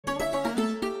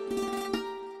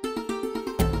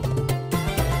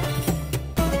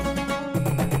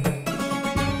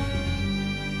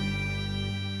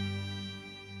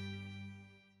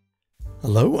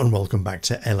Hello and welcome back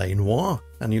to LA Noir,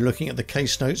 and you're looking at the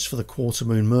case notes for the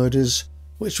Quartermoon murders,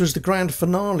 which was the grand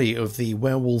finale of the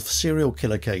werewolf serial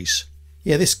killer case.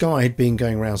 Yeah, this guy had been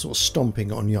going around sort of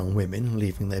stomping on young women,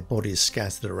 leaving their bodies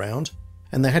scattered around,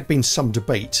 and there had been some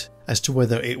debate as to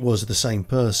whether it was the same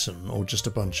person or just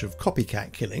a bunch of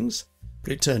copycat killings,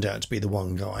 but it turned out to be the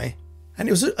one guy. And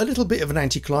it was a little bit of an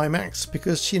anticlimax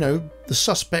because, you know, the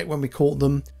suspect when we caught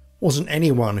them wasn't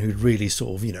anyone who'd really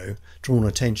sort of, you know, drawn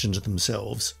attention to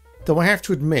themselves. Though I have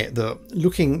to admit that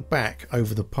looking back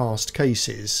over the past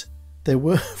cases, there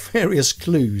were various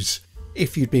clues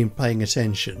if you'd been paying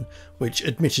attention, which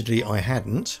admittedly I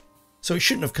hadn't. So it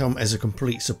shouldn't have come as a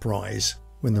complete surprise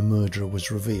when the murderer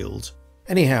was revealed.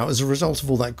 Anyhow, as a result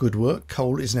of all that good work,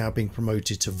 Cole is now being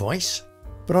promoted to Vice.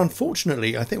 But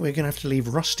unfortunately, I think we're going to have to leave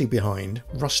Rusty behind,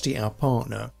 Rusty our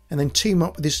partner, and then team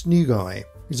up with this new guy,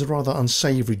 who's a rather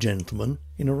unsavoury gentleman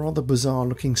in a rather bizarre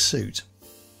looking suit.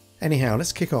 Anyhow,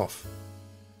 let's kick off.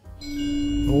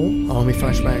 Oh, army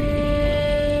flashback.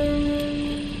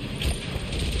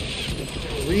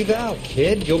 Breathe out,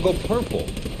 kid. You'll go purple.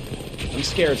 I'm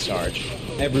scared, Sarge.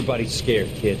 Everybody's scared,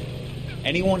 kid.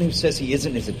 Anyone who says he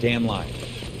isn't is a damn liar.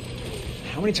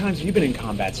 How many times have you been in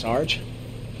combat, Sarge?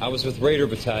 I was with Raider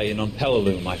Battalion on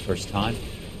Peleliu my first time.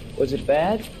 Was it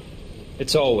bad?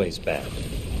 It's always bad.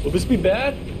 Will this be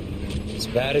bad? As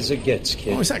bad as it gets,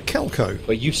 kid. Oh, is that Kelko?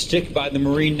 But you stick by the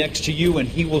Marine next to you and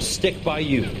he will stick by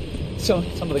you. So,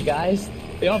 some of the guys,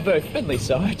 they aren't very friendly,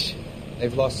 Sarge.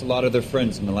 They've lost a lot of their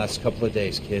friends in the last couple of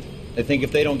days, kid. They think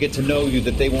if they don't get to know you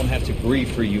that they won't have to grieve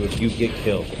for you if you get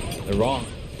killed. They're wrong.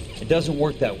 It doesn't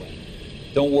work that way.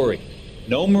 Don't worry.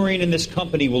 No Marine in this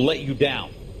company will let you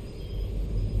down.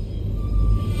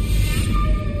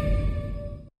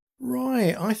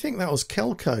 Right, I think that was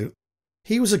Kelko.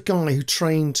 He was a guy who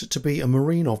trained to be a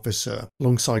Marine officer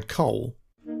alongside Cole.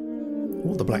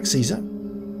 Oh, the Black Caesar.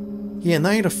 Yeah, and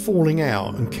they had a falling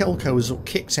out and Kelko was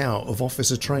kicked out of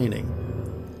officer training.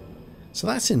 So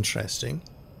that's interesting.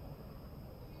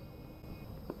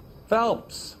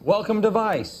 Phelps, welcome to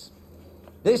Vice.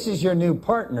 This is your new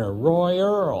partner, Roy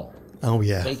Earl. Oh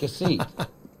yeah. Take a seat.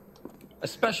 A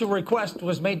special request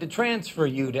was made to transfer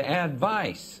you to Ad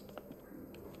Vice.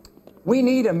 We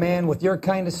need a man with your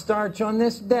kind of starch on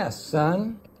this desk,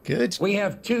 son. Good. We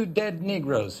have 2 dead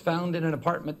Negroes found in an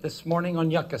apartment this morning on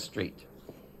Yucca Street.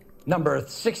 Number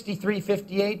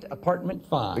 6358, apartment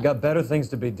 5. We got better things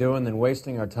to be doing than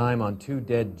wasting our time on 2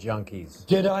 dead junkies.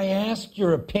 Did I ask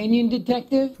your opinion,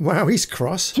 detective? Wow, he's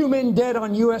cross. 2 men dead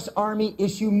on U.S. Army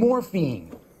issue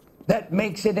morphine. That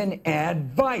makes it an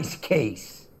Ad Vice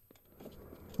case.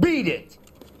 Beat it!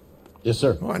 Yes,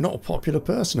 sir. Right, not a popular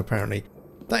person apparently.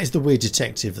 That is the weird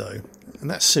detective though, and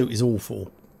that suit is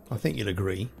awful. I think you'll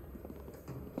agree.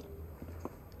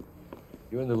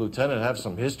 You and the lieutenant have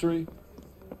some history?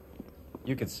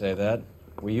 You could say that.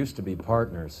 We used to be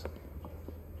partners.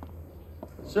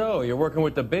 So, you're working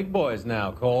with the big boys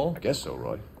now, Cole? I guess so,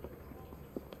 Roy.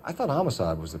 I thought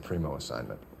homicide was the primo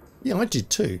assignment. Yeah, I did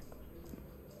too.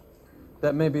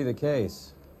 That may be the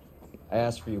case. I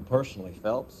asked for you personally,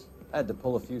 Phelps. I had to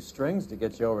pull a few strings to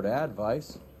get you over to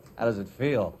Advice. How does it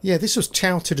feel? Yeah, this was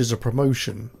touted as a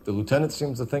promotion. The lieutenant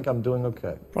seems to think I'm doing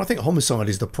okay. But I think homicide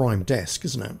is the prime desk,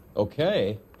 isn't it?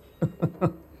 Okay.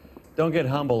 Don't get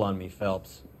humble on me,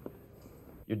 Phelps.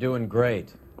 You're doing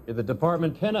great. You're the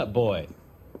department pinup boy.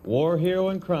 War hero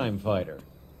and crime fighter.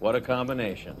 What a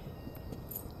combination.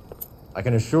 I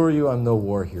can assure you I'm no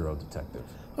war hero, detective.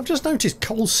 I've just noticed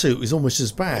Cole's suit is almost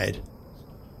as bad.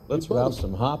 Let's rouse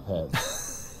some hopheads.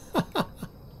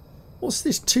 What's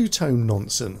this two-tone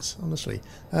nonsense, honestly?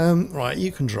 Right,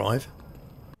 you can drive.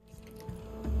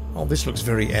 Oh, this looks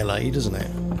very LA, doesn't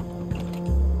it?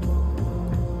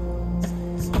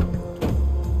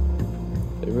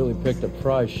 They really picked a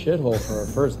prize shithole for our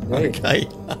first date. Okay.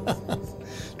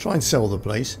 Try and sell the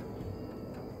place.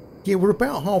 Yeah, we're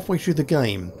about halfway through the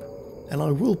game, and I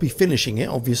will be finishing it,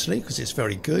 obviously, because it's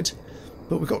very good.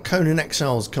 But we've got Conan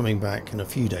Exiles coming back in a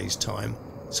few days' time,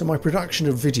 so my production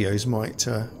of videos might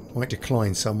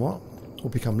decline somewhat, or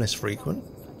become less frequent.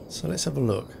 So let's have a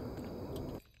look.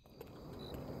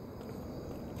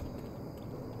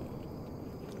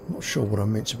 I'm not sure what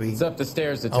I'm meant to be... It's up the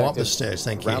stairs, detective. Oh, up the stairs,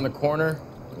 thank you. Around the corner,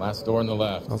 last door on the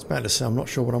left. I was about to say, I'm not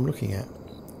sure what I'm looking at.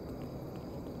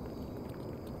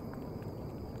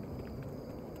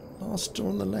 Last door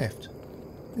on the left.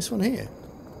 This one here.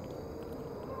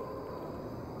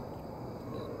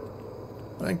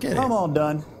 I don't get it. I'm all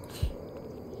done.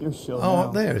 You're sure Oh, now.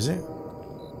 up there, is it?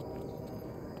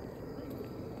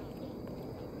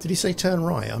 Did he say turn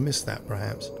right? I missed that,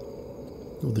 perhaps.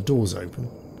 Or the door's open.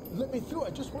 Let me through. I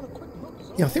just want a quick look.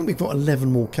 Yeah, I think we've got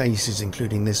 11 more cases,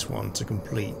 including this one, to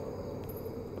complete.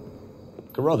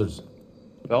 Carruthers,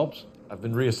 Phelps? I've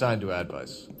been reassigned to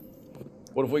Advice.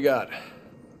 What have we got?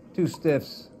 2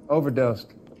 stiffs.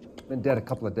 Overdosed. Been dead a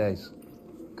couple of days.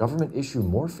 Government issue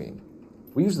morphine.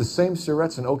 We use the same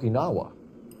syrettes in Okinawa.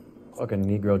 Fucking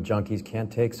Negro junkies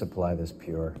can't take supply this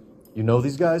pure. You know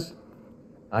these guys?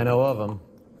 I know of them.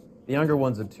 The younger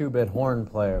one's a 2-bit horn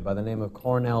player by the name of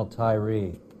Cornell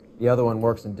Tyree. The other one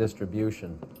works in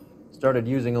distribution. Started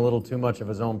using a little too much of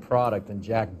his own product, and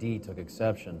Jack D took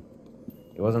exception.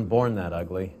 He wasn't born that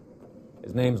ugly.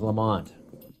 His name's Lamont.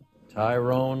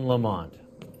 Tyrone Lamont.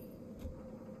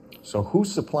 So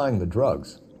who's supplying the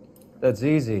drugs? That's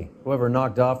easy. Whoever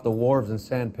knocked off the wharves in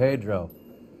San Pedro.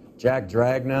 Jack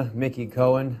Dragna, Mickey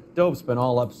Cohen. Dope's been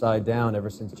all upside down ever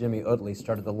since Jimmy Utley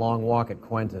started the long walk at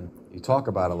Quentin. You talk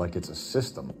about it like it's a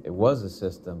system. It was a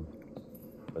system.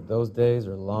 But those days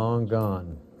are long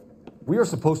gone. We are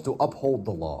supposed to uphold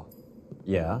the law.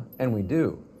 Yeah, and we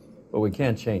do. But we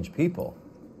can't change people.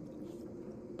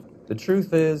 The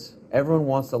truth is, everyone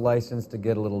wants a license to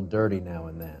get a little dirty now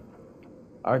and then.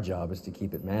 Our job is to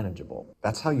keep it manageable.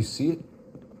 That's how you see it?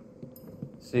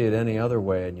 See it any other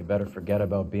way, and you better forget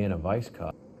about being a vice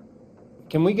cop.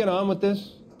 Can we get on with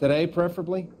this? Today,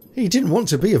 preferably? He didn't want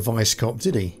to be a vice cop,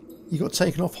 did he? He got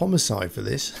taken off homicide for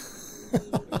this.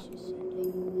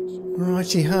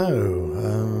 Righty-ho.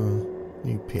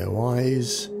 New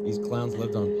POIs. These clowns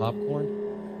lived on popcorn?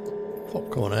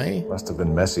 Popcorn, eh? Must have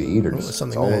been messy eaters. there's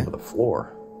something it's all there. over the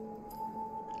floor.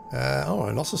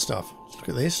 Oh, lots of stuff. Look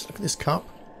at this. Look at this cup.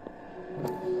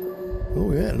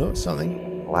 Oh, yeah, look,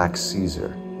 something. Black Caesar.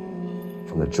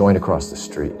 From the joint across the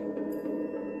street.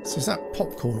 So is that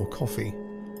popcorn or coffee?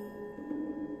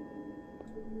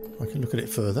 I can look at it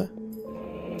further.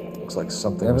 Looks like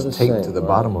something Never was the taped same, to the huh?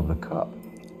 bottom of the cup.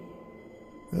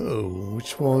 Oh,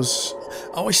 which was...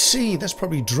 Oh, I see. That's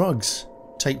probably drugs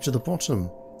taped to the bottom.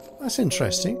 That's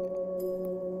interesting.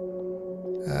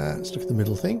 Let's look at the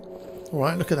middle thing. All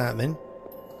right, look at that then.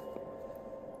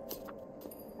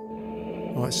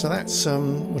 All right, so that's,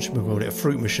 what should we call it? A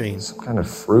fruit machine. Some kind of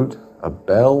fruit, a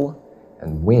bell,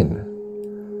 and win.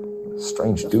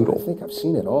 Strange doodle. I think I've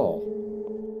seen it all.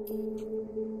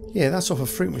 Yeah, that's off a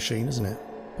fruit machine, isn't it?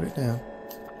 Put it down.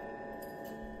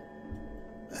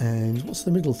 And what's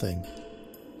the middle thing?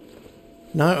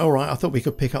 No, all right, I thought we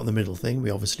could pick up the middle thing. We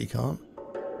obviously can't.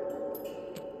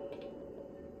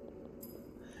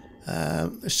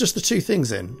 It's just the 2 things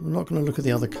then. I'm not going to look at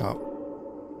the other cup.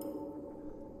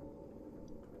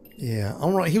 Yeah,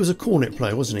 all right, he was a cornet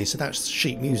player, wasn't he? So that's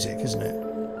sheet music, isn't it?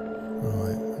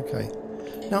 Right, okay.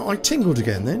 Now, I tingled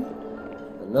again then.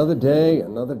 Another day,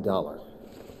 another dollar.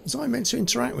 Was I meant to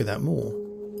interact with that more?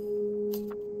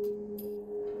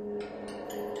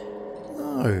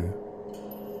 No.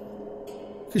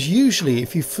 Because usually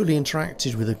if you fully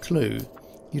interacted with a clue,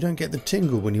 you don't get the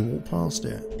tingle when you walk past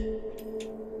it.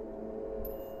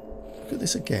 Look at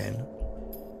this again.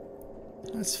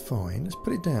 That's fine. Let's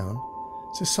put it down.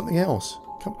 Is there something else?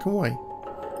 Come away.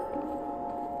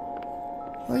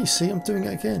 Oh, you see, I'm doing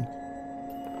it again.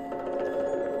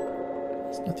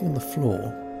 There's nothing on the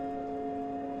floor.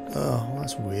 Oh,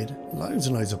 that's weird. Loads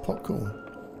and loads of popcorn.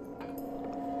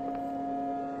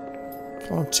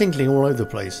 Oh, I'm tingling all over the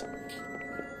place.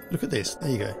 Look at this.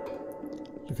 There you go.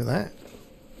 Look at that.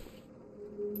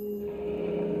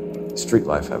 Street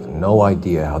life have no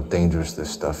idea how dangerous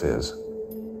this stuff is.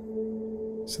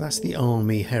 So that's the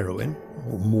army heroin,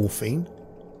 or morphine.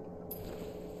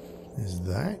 There's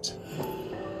that.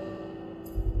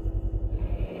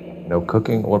 No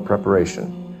cooking or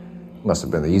preparation. Must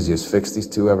have been the easiest fix these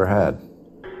 2 ever had.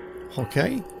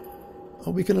 Okay.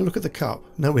 Are we going to look at the cup?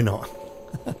 No, we're not.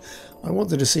 I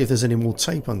wanted to see if there's any more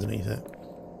tape underneath it.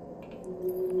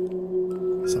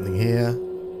 Something here.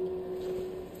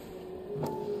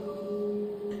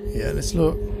 Yeah, let's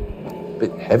look.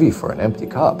 Bit heavy for an empty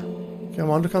cup. Come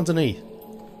on, look underneath.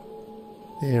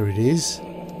 There it is.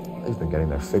 They've been getting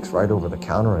their fix right over the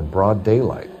counter in broad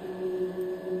daylight.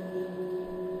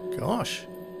 Gosh.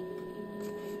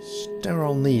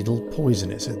 Sterile needle,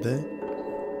 poison it said there.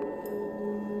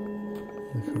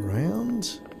 Look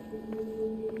around.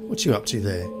 What you up to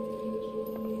there?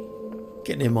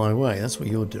 Getting in my way, that's what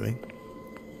you're doing.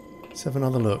 Let's have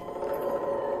another look.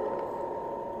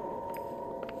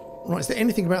 Right, is there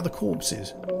anything about the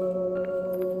corpses?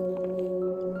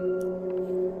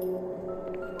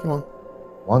 Come on.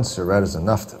 1 Surette is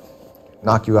enough to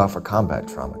knock you out for combat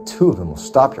trauma. 2 of them will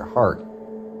stop your heart.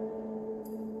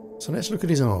 So let's look at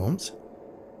his arms.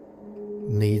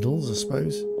 Needles, I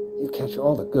suppose. You catch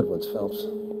all the good ones, Phelps.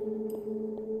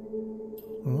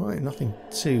 Alright, nothing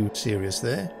too serious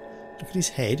there. Look at his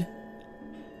head.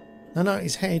 No,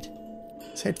 his head.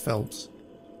 His head, Phelps.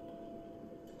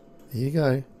 There you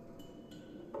go.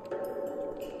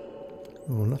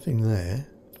 Oh, nothing there.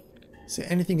 Is there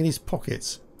anything in his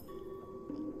pockets?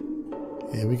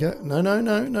 Here we go.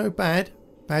 No, bad.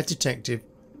 Bad detective.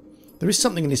 There is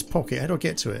something in his pocket. How do I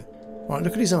get to it? Right,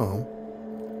 look at his arm.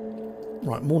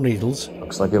 Right, more needles.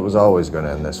 Looks like it was always going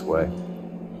to end this way.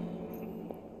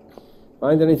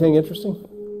 Find anything interesting?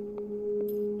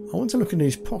 I want to look in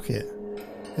his pocket.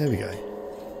 There we go.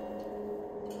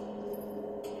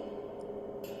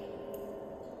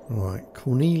 Right,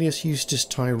 Cornelius Eustace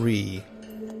Tyree.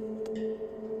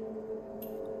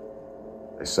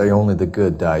 They say only the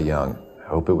good die young. I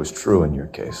hope it was true in your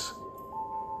case.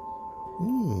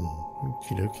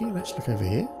 Okie dokie, let's look over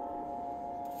here.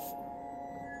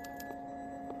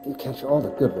 You catch all the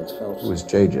good ones, Phelps. Who is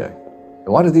JJ? And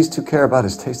why do these two care about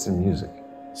his taste in music?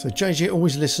 So JJ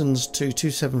always listens to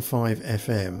 275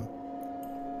 FM.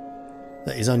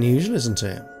 That is unusual, isn't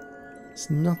it? There's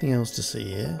nothing else to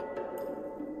see here.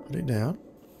 Put it down.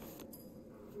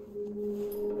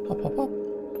 Hop, hop, hop.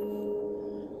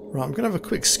 Right, I'm going to have a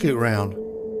quick scoot round.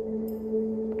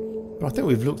 But I think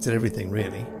we've looked at everything,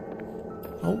 really.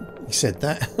 Oh, he said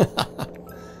that.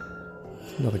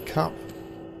 Another cup.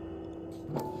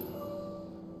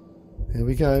 Here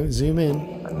we go, zoom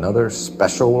in. Another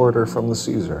special order from the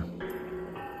Caesar.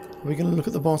 Are we going to look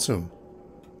at the bottom?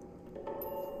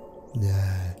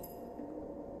 Nah.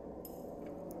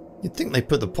 You'd think they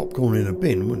put the popcorn in a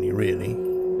bin, wouldn't you, really?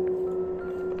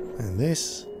 And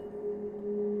this.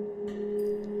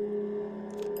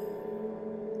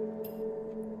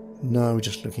 No, we're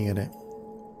just looking at it.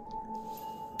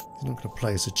 He's not going to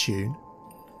play us a tune.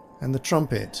 And the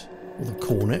trumpet, or the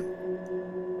cornet.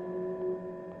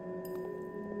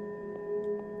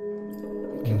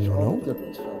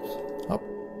 Up.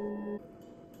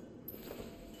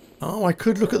 Oh, I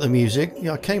could look at the music.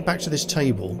 Yeah, I came back to this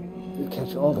table. I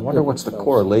wonder what's the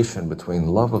correlation between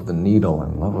love of the needle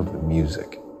and love of the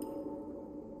music.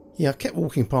 Yeah, I kept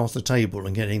walking past the table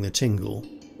and getting the tingle.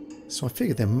 So I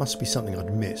figured there must be something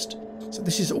I'd missed. So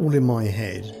this is all in my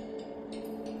head.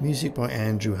 Music by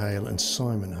Andrew Hale and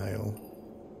Simon Hale.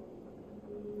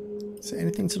 Is there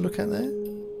anything to look at there?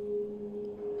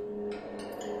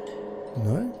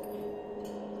 No?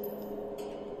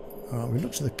 Alright, we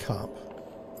look to the cup.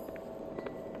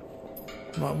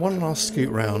 Right, one last scoot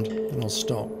round, then I'll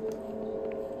stop.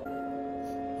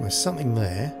 There's something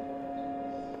there.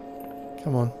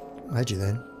 Come on, I had you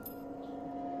then.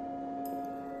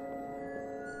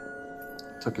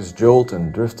 Took his jolt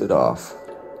and drifted off.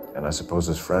 And I suppose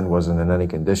his friend wasn't in any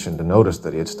condition to notice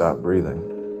that he had stopped breathing.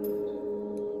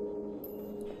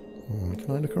 Can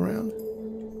I look around?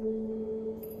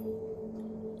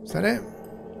 Is that it?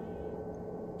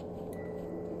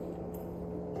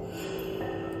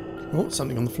 Oh,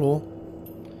 something on the floor.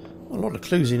 A lot of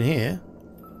clues in here.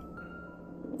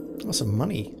 Lots some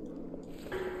money.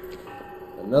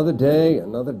 Another day,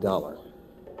 another dollar.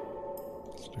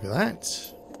 Let's look at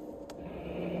that.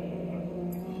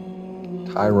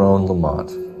 Tyrone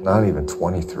Lamont, not even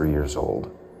 23 years old.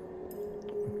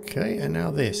 Okay, and now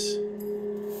this.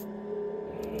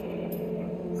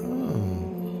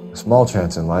 A small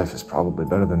chance in life is probably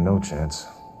better than no chance.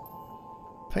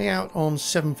 Payout on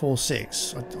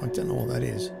 746. I don't know what that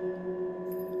is.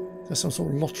 Is that some sort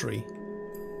of lottery?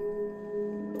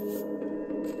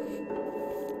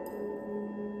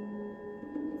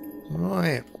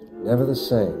 Right. Never the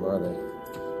same, are they?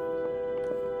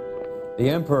 The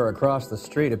Emperor across the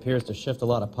street appears to shift a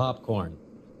lot of popcorn.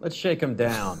 Let's shake him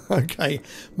down. Okay,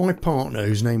 my partner,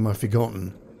 whose name I've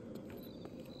forgotten,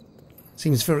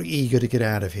 seems very eager to get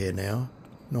out of here now.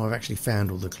 Now I've actually found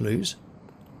all the clues.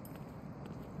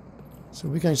 So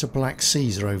we're going to Black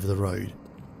Caesar over the road.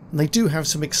 And they do have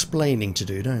some explaining to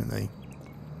do, don't they?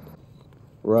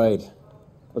 Right.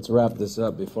 Let's wrap this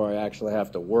up before I actually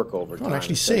have to work overtime. I can't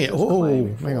actually see it. Oh,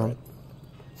 hang on.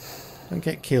 Don't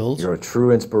get killed. You're a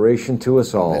true inspiration to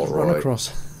us all, Let's Roy. run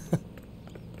across.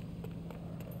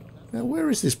 Now, where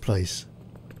is this place?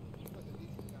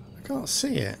 I can't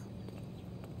see it.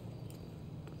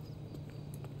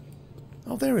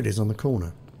 Oh, there it is on the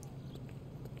corner.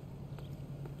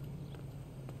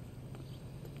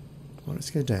 Well, let's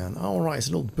go down. Oh, right, it's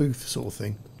a little booth sort of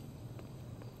thing.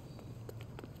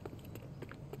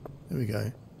 There we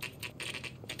go.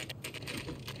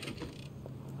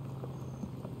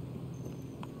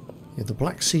 Yeah, the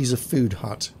Black Caesar Food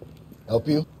Hut. Help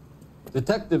you?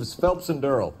 Detectives Phelps and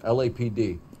Earl,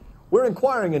 LAPD. We're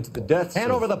inquiring into the deaths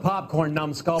Hand over the popcorn,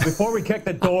 numbskull, before we kick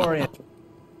the door in.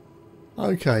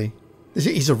 Okay.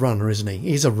 He's a runner, isn't he?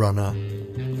 He's a runner.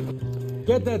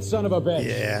 Get that son of a bitch.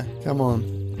 Yeah, come on.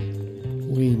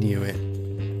 We knew it.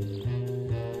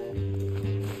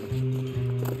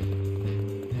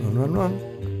 Run, run, run.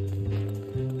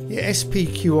 Yeah,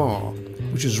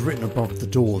 SPQR, which is written above the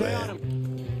door there.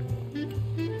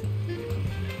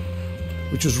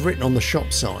 Which was written on the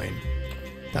shop sign.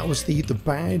 That was the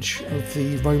badge of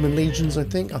the Roman legions, I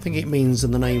think. I think it means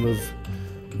in the name of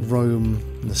Rome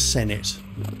and the Senate.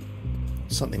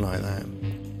 Something like that.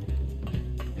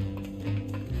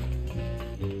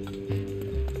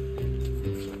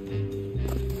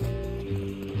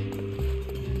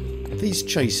 These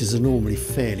chases are normally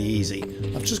fairly easy.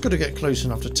 I've just got to get close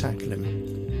enough to tackle him.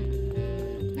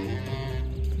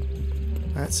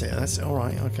 That's it, that's it.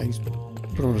 Alright, okay. He's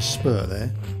put on a spurt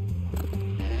there.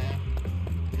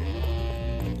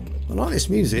 I like this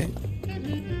music.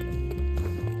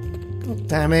 God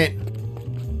damn it.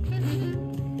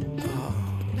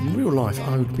 In real life,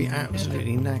 I would be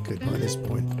absolutely knackered by this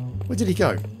point. Where did he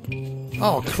go?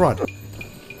 Oh, crud.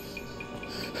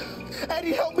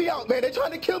 Eddie, help me out, man. They're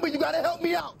trying to kill me. You gotta help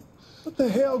me out. What the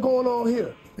hell going on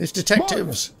here? It's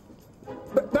detectives.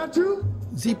 That you?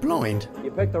 Is he blind?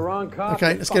 You picked the wrong cop.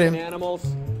 Okay, let's get him. Animals.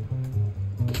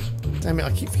 Damn it,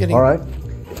 I keep forgetting. Alright,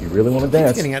 if you really want to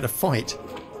dance. Getting out of fight.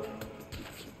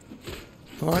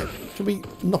 Alright, can we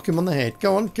knock him on the head?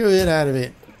 Go on, get out of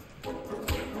it.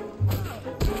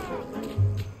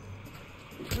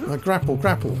 Grapple.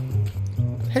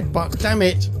 Headbutt, damn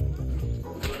it.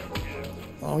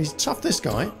 Oh, he's tough, this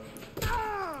guy.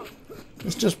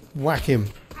 Let's just whack him.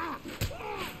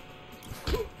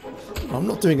 I'm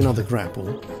not doing another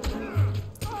grapple.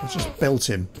 Let's just belt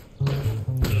him.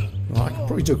 Right, I can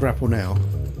probably do a grapple now.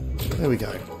 There we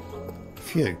go.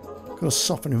 Phew. Got to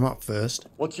soften him up first.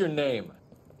 What's your name?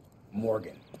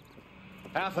 Morgan.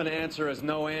 Half an answer is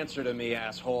no answer to me,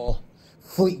 asshole.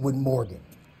 Fleetwood Morgan.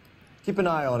 Keep an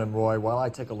eye on him, Roy, while I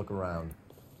take a look around.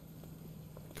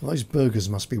 Those burgers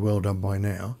must be well done by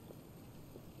now.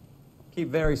 Keep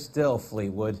very still,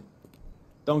 Fleetwood.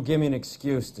 Don't give me an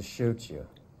excuse to shoot you.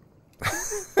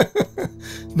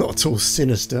 Not at all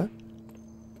sinister.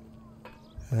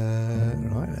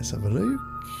 Right, let's have a look.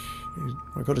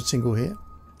 I've got a tingle here.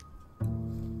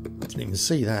 Didn't even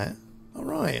see that.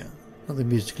 Alright, another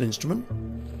musical instrument.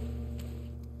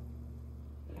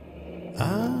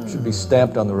 Ah. Should be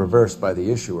stamped on the reverse by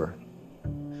the issuer.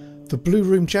 The Blue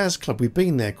Room Jazz Club. We've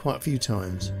been there quite a few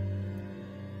times.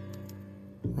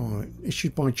 Right,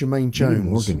 issued by Jermaine Jones. Maybe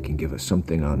Morgan can give us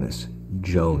something on this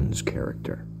Jones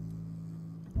character.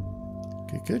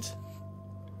 Good.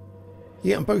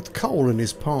 Yeah, and both Cole and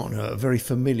his partner are very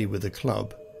familiar with the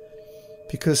club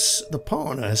because the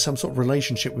partner has some sort of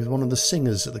relationship with one of the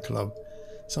singers at the club,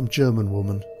 some German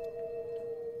woman.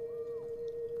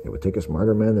 It would take a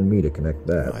smarter man than me to connect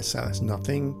that. Right, so that's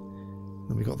nothing.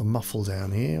 Then we've got the muffle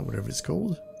down here, whatever it's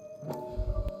called.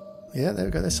 Yeah, there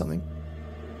we go, there's something.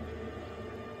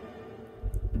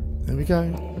 There we go.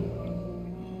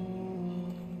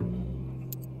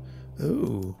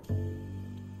 Ooh.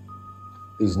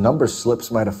 These number slips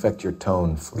might affect your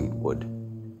tone, Fleetwood.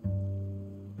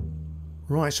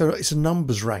 Right, so it's a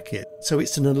numbers racket. So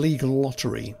it's an illegal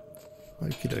lottery.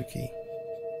 Okie dokie.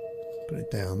 Put it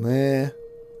down there.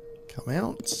 Come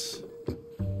out. So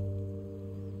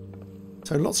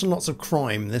lots and lots of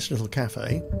crime in this little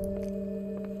cafe.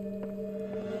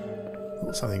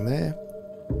 Got something there.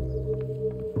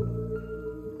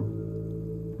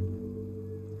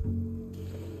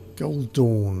 Gold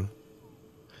Dawn.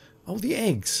 Oh, the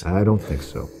eggs. I don't think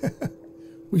so.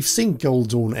 We've seen Gold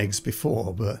Dawn eggs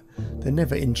before, but they're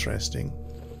never interesting.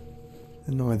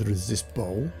 And neither is this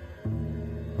bowl. I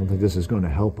don't think this is going to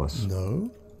help us.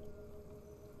 No.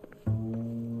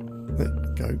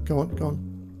 Go on.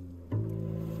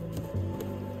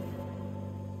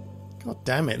 God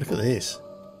damn it, look at this.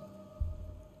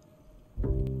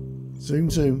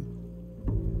 Zoom.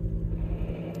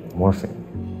 Morphine.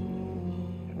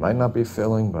 It might not be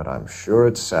filling, but I'm sure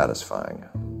it's satisfying.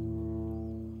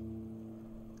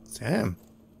 Damn.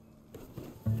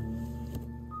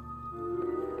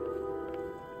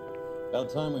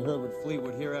 About time we heard what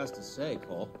Fleetwood here has to say,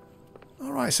 Cole.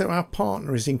 Alright, so our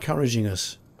partner is encouraging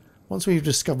us. Once we've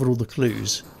discovered all the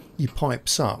clues, he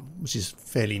pipes up, which is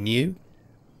fairly new.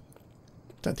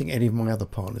 Don't think any of my other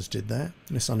partners did that,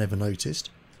 unless I never noticed.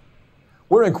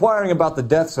 We're inquiring about the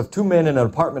deaths of two men in an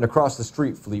apartment across the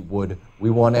street, Fleetwood. We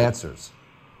want answers.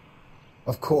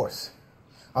 Of course.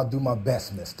 I'll do my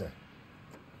best, mister.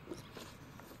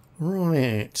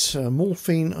 Right,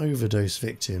 morphine overdose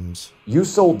victims. You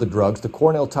sold the drugs to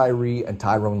Cornell Tyree and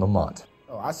Tyrone Lamont.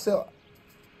 Oh, I sell...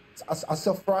 I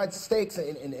sell fried steaks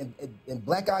and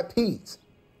black-eyed peas.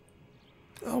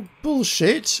 Oh,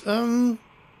 bullshit. Can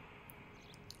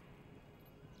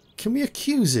we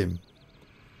accuse him?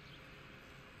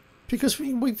 Because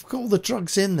we've got all the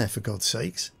drugs in there, for God's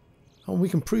sakes. And we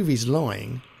can prove he's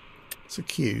lying. Let's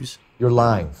accuse. You're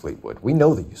lying, Fleetwood. We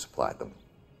know that you supplied them.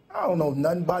 I don't know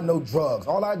nothing about no drugs.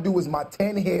 All I do is my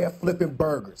 10 hair flipping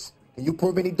burgers. Can you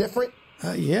prove any different?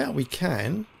 Yeah, we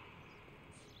can.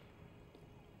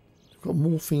 We've got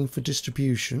morphine for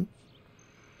distribution.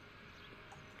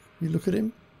 You look at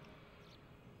him.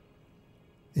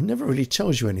 It never really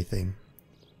tells you anything.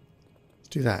 Let's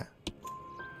do that.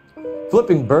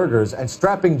 Flipping burgers and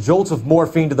strapping jolts of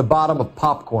morphine to the bottom of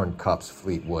popcorn cups,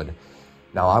 Fleetwood.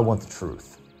 Now I want the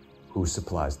truth. Who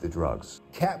supplies the drugs?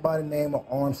 Cat by the name of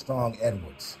Armstrong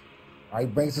Edwards. He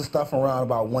brings the stuff around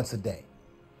about once a day.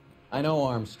 I know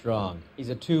Armstrong. He's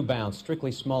a two-bound,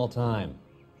 strictly small time.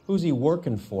 Who's he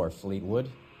working for, Fleetwood?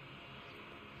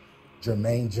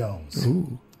 Jermaine Jones.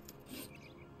 Ooh.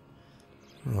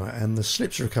 Right, and the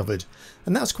slips recovered.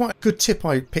 And that's quite a good tip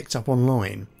I picked up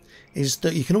online, is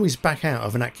that you can always back out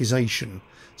of an accusation.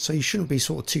 So you shouldn't be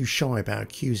sort of too shy about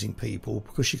accusing people,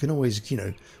 because you can always, you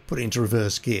know, put it into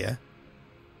reverse gear.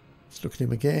 Let's look at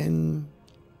him again.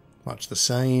 Much the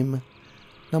same.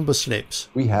 Number slips.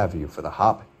 We have you for the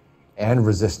hop and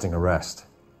resisting arrest.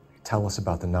 Tell us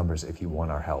about the numbers if you want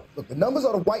our help. Look, the numbers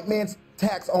are the white man's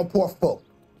tax on poor folk.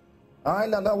 All right,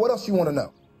 now what else you want to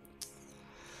know?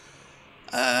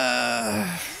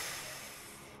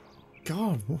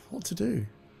 God, what to do?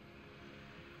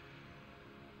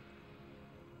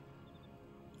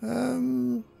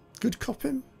 Good cop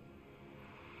him?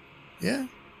 Yeah?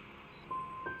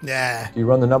 Nah. Do you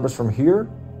run the numbers from here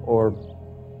or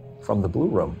from the Blue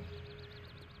Room?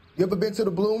 You ever been to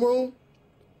the Blue Room?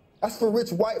 That's for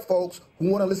rich white folks who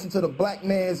want to listen to the black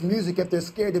man's music if they're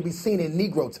scared to be seen in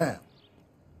Negro Town.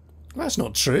 That's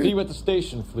not true. See you at the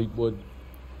station, Fleetwood.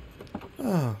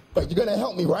 Oh. But you're gonna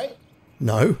help me, right?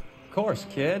 No. Of course,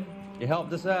 kid. You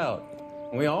helped us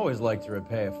out. We always like to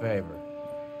repay a favor.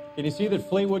 Can you see that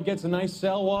Fleetwood gets a nice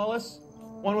cell, Wallace?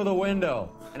 One with a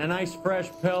window and a nice fresh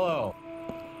pillow.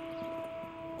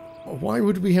 Why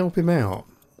would we help him out?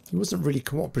 He wasn't really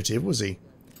cooperative, was he?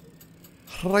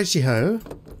 Righty-ho.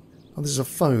 Oh, there's a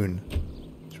phone.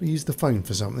 Should we use the phone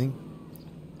for something?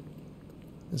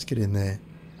 Let's get in there.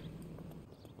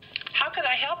 How could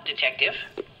I help, Detective?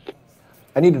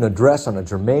 I need an address on a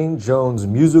Jermaine Jones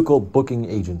musical booking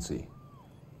agency.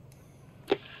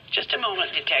 Just a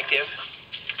moment, Detective.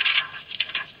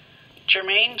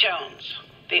 Jermaine Jones.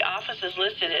 The office is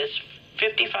listed as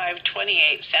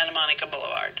 5528 Santa Monica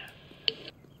Boulevard.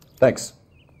 Thanks.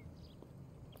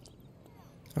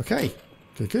 Okay.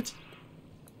 Good.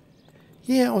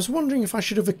 Yeah, I was wondering if I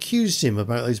should have accused him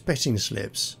about those betting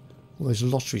slips. All those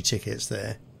lottery tickets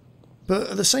there.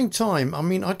 But at the same time, I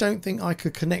mean, I don't think I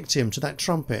could connect him to that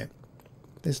trumpet.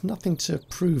 There's nothing to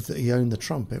prove that he owned the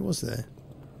trumpet, was there?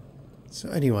 So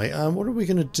anyway, what are we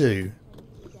going to do?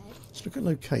 Let's look at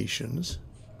locations.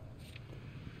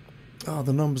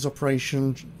 The numbers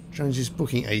operation, Jones's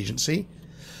booking agency.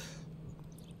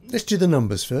 Let's do the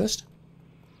numbers first.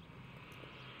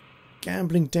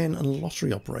 Gambling den and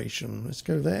lottery operation. Let's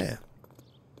go there.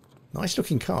 Nice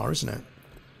looking car, isn't it?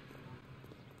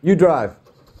 You drive.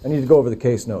 I need to go over the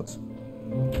case notes.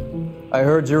 I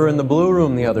heard you were in the Blue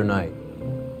Room the other night.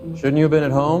 Shouldn't you have been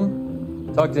at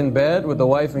home? Tucked in bed with the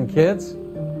wife and kids?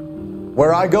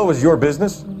 Where I go is your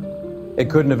business? It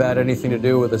couldn't have had anything to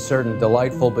do with a certain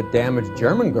delightful but damaged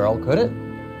German girl, could it?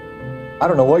 I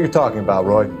don't know what you're talking about,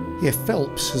 Roy. Yeah,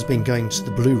 Phelps has been going to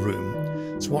the Blue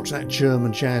Room to watch that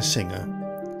German jazz singer.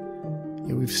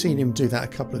 Yeah, we've seen him do that a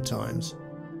couple of times.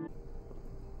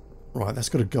 Right, that's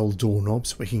got a gold doorknob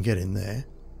so we can get in there.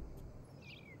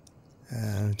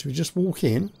 Do we just walk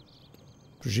in?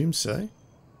 Presume so.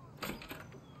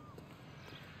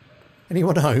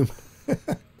 Anyone home?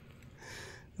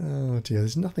 Oh dear,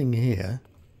 there's nothing here.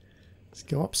 Let's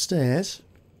go upstairs.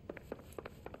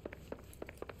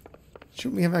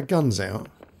 Shouldn't we have our guns out?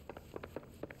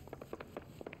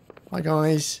 Hi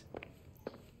guys.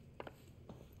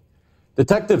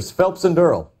 Detectives Phelps and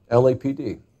Earl,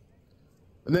 LAPD.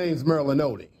 The name's Merlin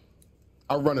Odie.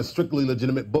 I run a strictly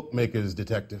legitimate bookmaker's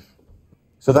detective.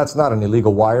 So that's not an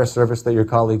illegal wire service that your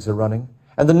colleagues are running?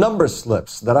 And the number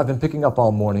slips that I've been picking up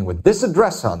all morning with this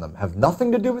address on them have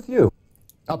nothing to do with you?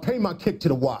 I'll pay my kick to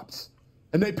the WAPs,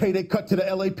 and they pay their cut to the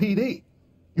LAPD.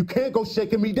 You can't go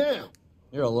shaking me down.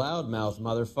 You're a loudmouth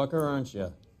motherfucker, aren't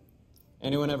you?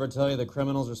 Anyone ever tell you that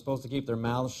criminals are supposed to keep their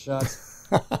mouths shut?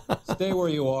 Stay where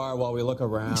you are while we look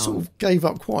around. He sort of gave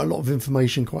up quite a lot of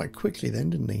information quite quickly then,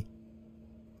 didn't he?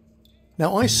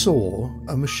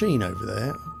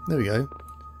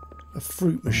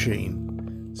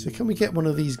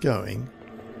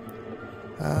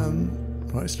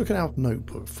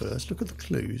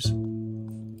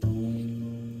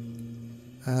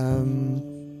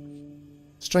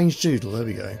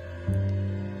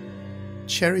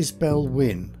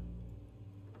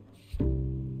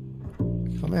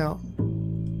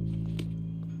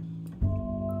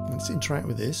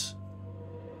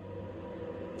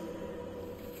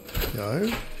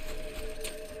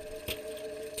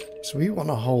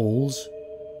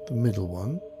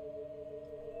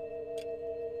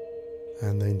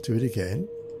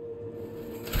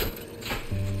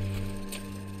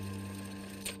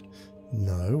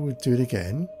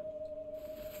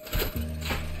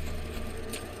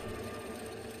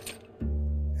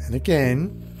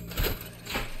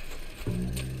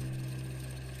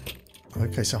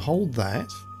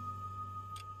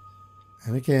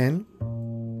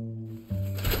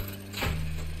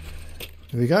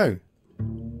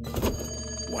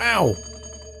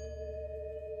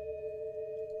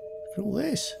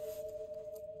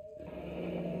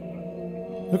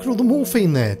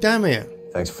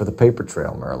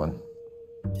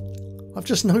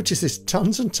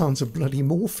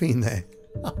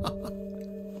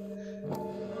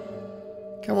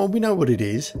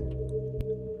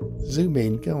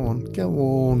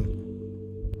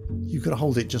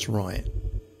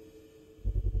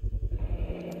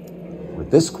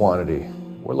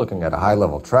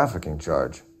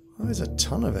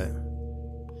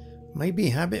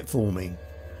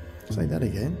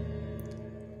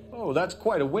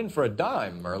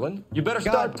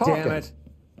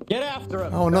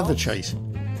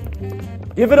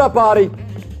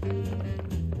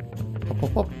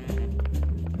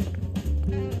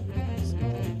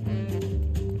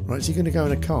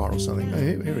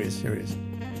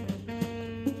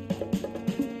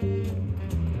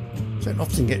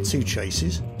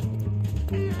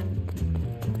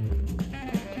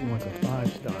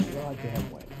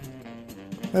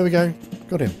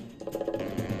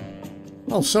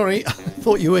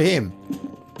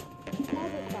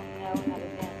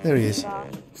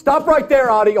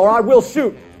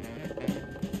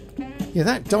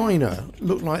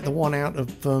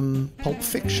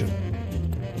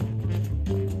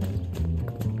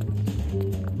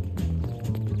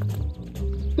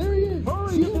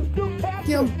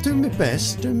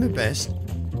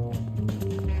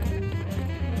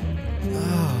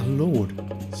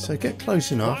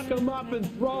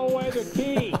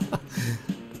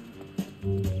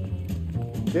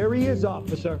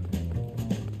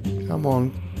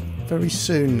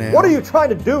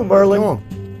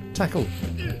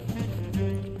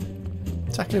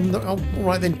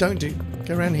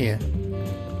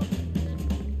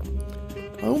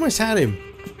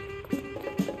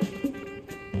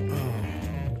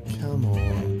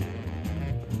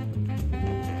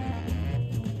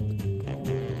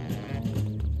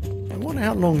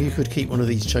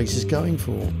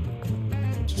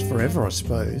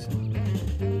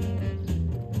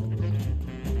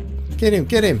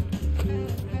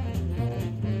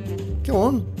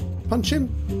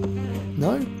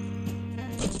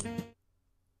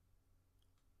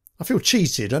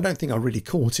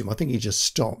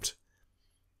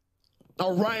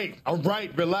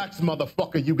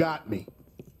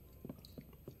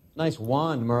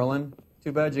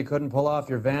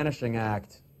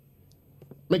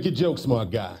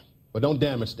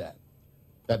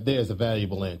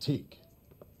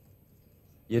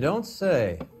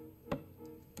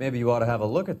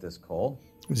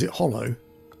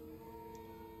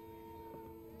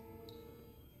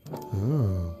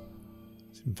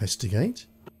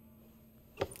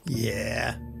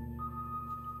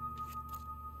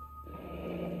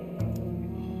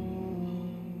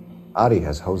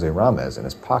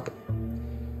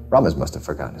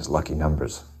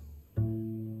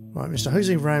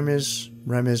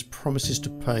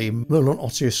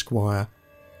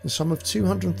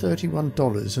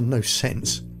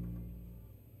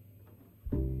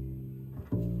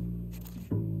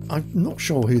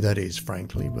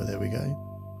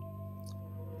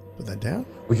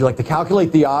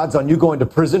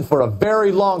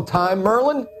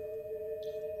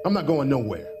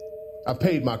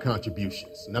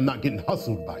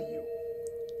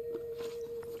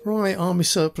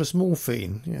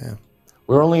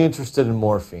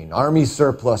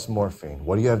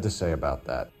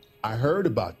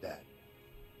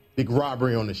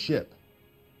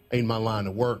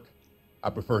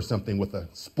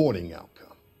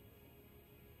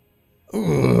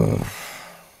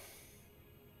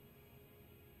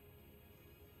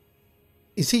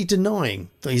 Is he denying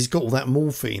that he's got all that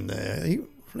morphine there?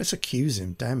 Let's accuse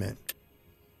him, damn it.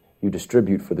 You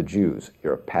distribute for the Jews.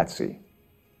 You're a patsy.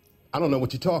 I don't know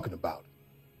what you're talking about.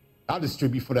 I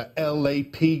distribute for the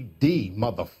LAPD,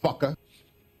 motherfucker.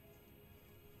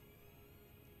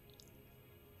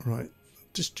 Right.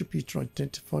 Distributor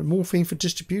identified. Morphine for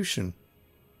distribution.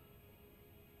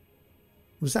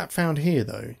 Was that found here,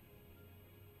 though?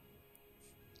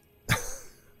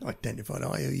 Identified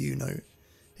IOU note.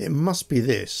 It must be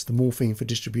this, the morphine for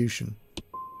distribution.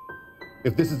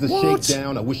 If this is a What?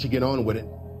 shakedown, I wish you get on with it.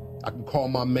 I can call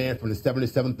my man from the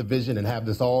 77th Division and have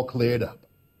this all cleared up.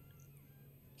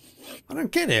 I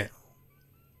don't get it.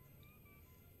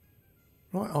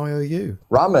 Right, IOU.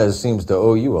 Ramez seems to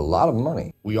owe you a lot of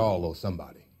money. We all owe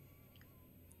somebody.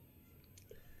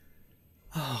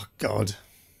 Oh, God.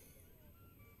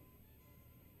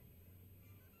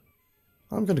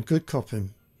 I'm going to good cop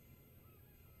him.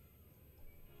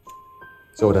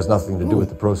 So it has nothing to do with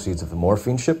the proceeds of the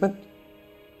morphine shipment?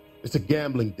 It's a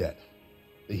gambling debt.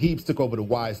 The Heaps took over the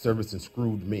wire service and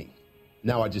screwed me.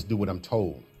 Now I just do what I'm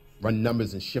told. Run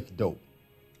numbers and shift dope.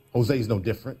 Jose's no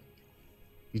different.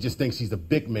 He just thinks he's a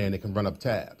big man that can run up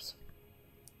tabs.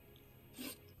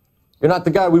 You're not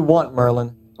the guy we want,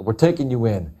 Merlin, but we're taking you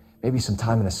in. Maybe some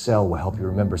time in a cell will help you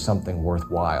remember something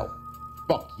worthwhile.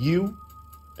 Fuck you,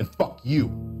 and fuck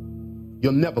you.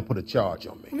 You'll never put a charge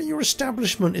on me. I mean, your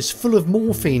establishment is full of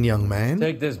morphine, young man.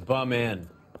 Take this bum in.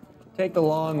 Take the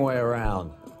long way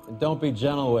around. And don't be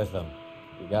gentle with him.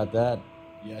 You got that?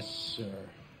 Yes, sir.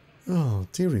 Oh,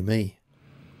 dearie me.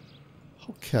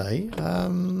 Okay,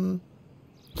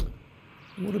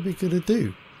 what are we going to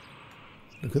do?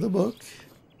 Look at the book.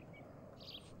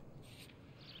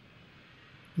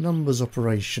 Numbers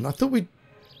operation. I thought we'd...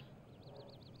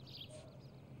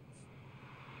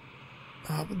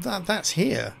 but that's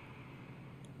here.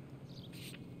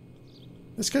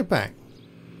 Let's go back.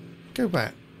 Go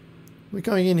back. We're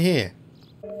going in here.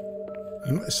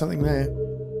 There's something there.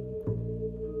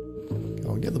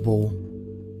 Go on, get the ball.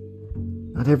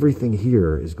 Not everything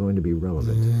here is going to be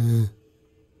relevant.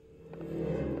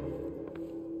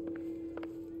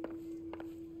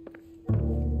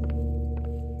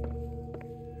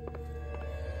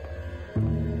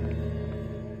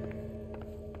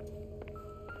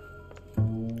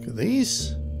 Look at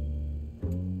these.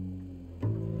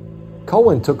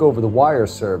 Cohen took over the wire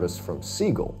service from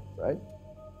Siegel, right?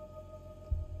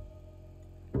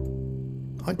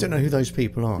 I don't know who those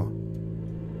people are.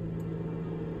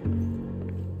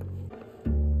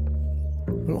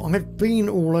 Well, I've been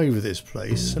all over this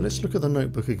place, so let's look at the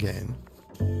notebook again.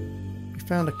 We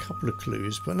found a couple of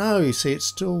clues, but no, you see, it's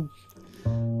still...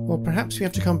 Well, perhaps we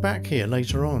have to come back here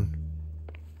later on.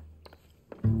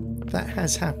 That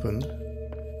has happened.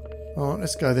 Alright,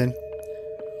 let's go then.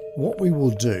 What we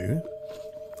will do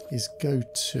is go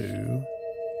to the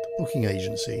booking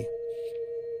agency.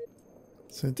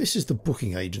 So this is the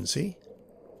booking agency.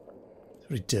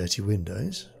 Very dirty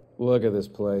windows. Look at this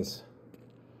place.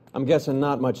 I'm guessing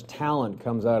not much talent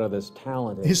comes out of this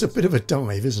talent agency. It's a bit of a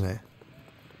dive, isn't it?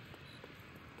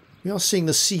 We are seeing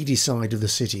the seedy side of the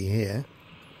city here.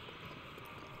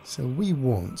 So we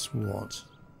want what?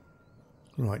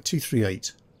 Right,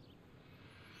 238.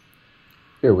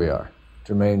 Here we are.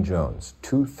 Jermaine Jones,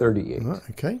 238. Right,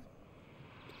 okay.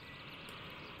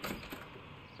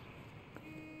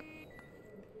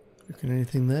 Looking at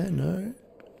anything there? No.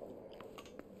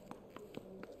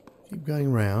 Keep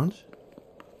going round.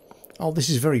 Oh, this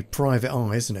is very private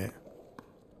eye, isn't it?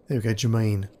 There we go,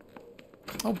 Jermaine.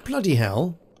 Oh, bloody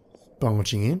hell.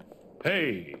 Barging in.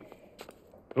 Hey,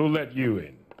 who let you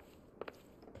in?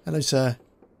 Hello, sir.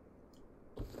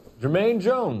 Jermaine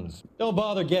Jones. Don't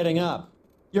bother getting up.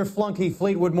 Your flunky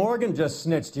Fleetwood Morgan just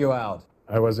snitched you out.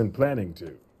 I wasn't planning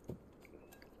to.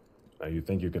 Now you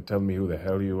think you could tell me who the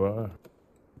hell you are?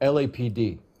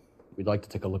 LAPD. We'd like to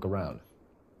take a look around.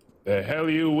 The hell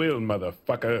you will,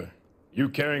 motherfucker. You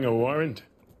carrying a warrant?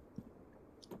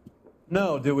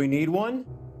 No, do we need one?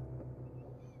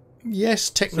 Yes,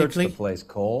 technically. Search the place,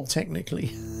 Cole. Technically.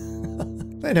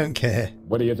 They don't care.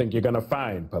 What do you think you're gonna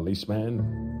find,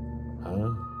 policeman?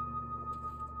 Huh?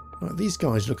 Right, these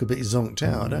guys look a bit zonked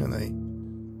out, don't they?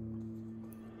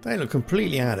 They look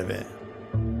completely out of it.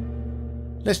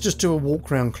 Let's just do a walk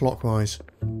round clockwise.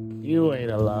 You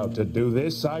ain't allowed to do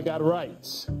this. I got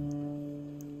rights.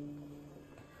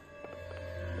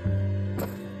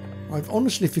 I've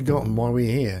honestly forgotten why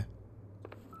we're here.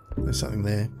 There's something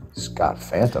there. Scott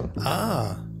Phantom.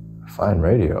 Ah. Fine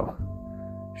radio.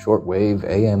 Shortwave,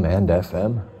 AM and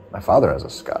FM. My father has a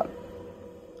Scott.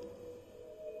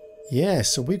 Yeah,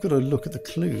 so we've got to look at the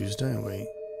clues, don't we?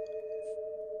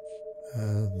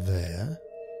 There.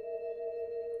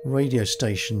 Radio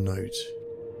station note.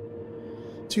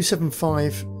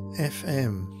 275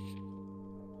 FM.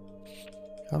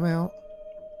 Come out.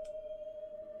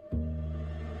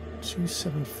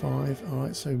 275.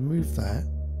 Alright, so move that.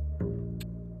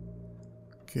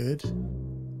 Good.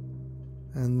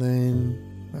 And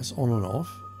then that's on and off.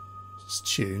 It's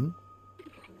tune.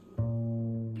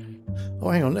 Oh,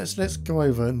 hang on. Let's go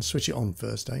over and switch it on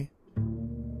first, eh?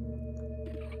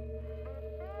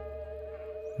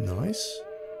 Nice.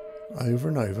 Over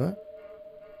and over.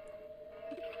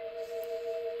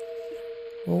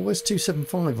 Well, where's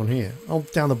 275 on here? Oh,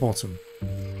 down the bottom.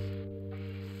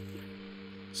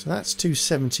 So that's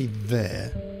 270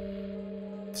 there.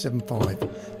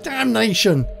 75.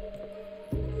 Damnation!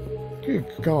 Good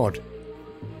God.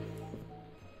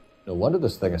 No wonder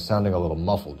this thing is sounding a little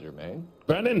muffled, Jermaine.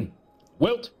 Brennan!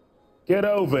 Wilt! Get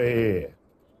over here!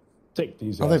 Take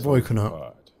these Oh, they've assholes woken up.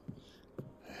 apart.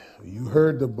 You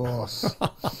heard the boss.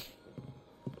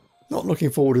 Not looking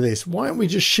forward to this. Why aren't we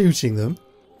just shooting them?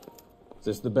 Is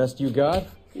this the best you got?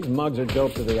 These mugs are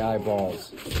dope to the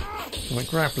eyeballs. Like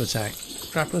grapple attack.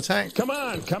 Grapple attack? Come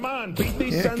on! Beat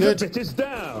these Yeah, sons good. of bitches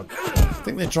down! I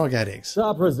think they're drug addicts.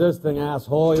 Stop resisting,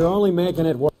 asshole. You're only making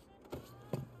it worse.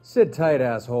 Sit tight,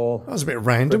 asshole. That was a bit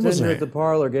random, Pretend wasn't you're it? at the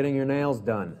parlor getting your nails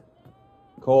done.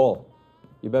 Cole,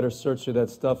 you better search through that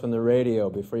stuff in the radio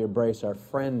before you brace our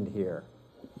friend here.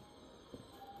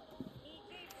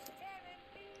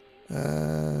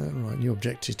 Right, new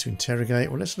objective to interrogate.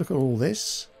 Well, let's look at all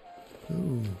this.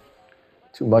 Ooh.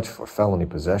 Too much for felony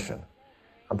possession.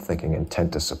 I'm thinking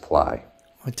intent to supply.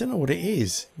 I don't know what it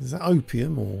is. Is that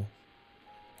opium or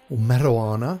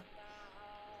marijuana?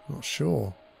 Not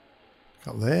sure.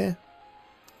 Up there.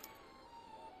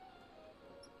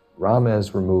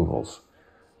 Ramez removals.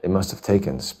 They must have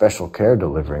taken special care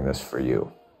delivering this for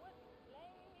you.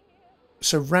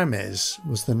 So Ramez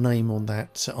was the name on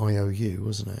that IOU,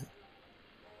 wasn't it?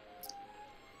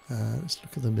 Let's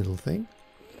look at the middle thing.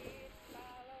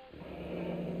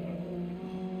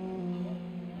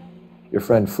 Your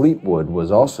friend Fleetwood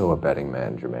was also a betting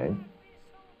man, Jermaine.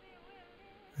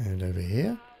 And over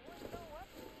here.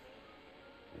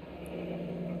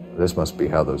 This must be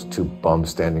how those two bums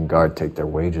standing guard take their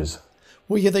wages.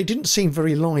 Well, yeah, they didn't seem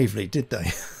very lively, did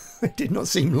they? They did not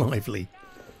seem lively.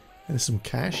 There's some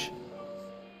cash.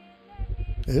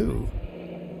 Ooh.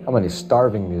 How many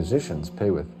starving musicians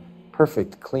pay with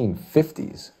perfect, clean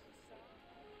 50s?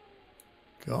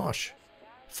 Gosh.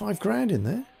 $5,000 in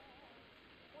there.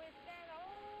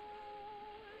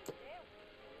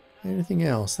 Anything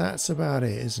else? That's about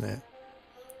it, isn't it?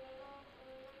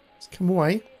 Let's come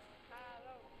away.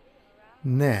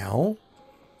 Now,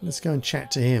 let's go and chat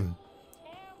to him.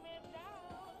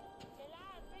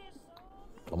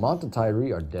 Lamont and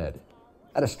Tyree are dead.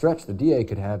 At a stretch, the DA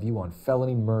could have you on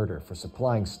felony murder for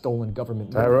supplying stolen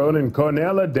government... Tyrone and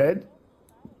Cornell are dead?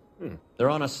 They're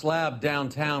on a slab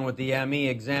downtown with the ME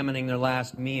examining their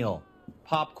last meal.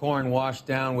 Popcorn washed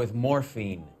down with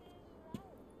morphine.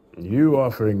 You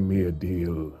offering me a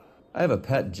deal? I have a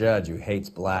pet judge who hates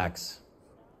blacks.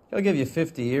 He'll give you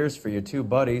 50 years for your two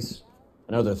buddies.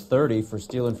 Another 30 for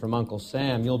stealing from Uncle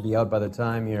Sam. You'll be out by the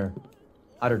time you're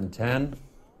 110.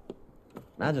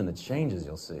 Imagine the changes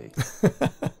you'll see.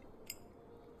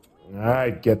 I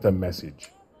get the message.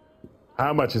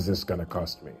 How much is this gonna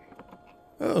cost me?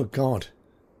 Oh, God.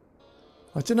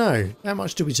 I don't know. How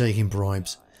much do we take in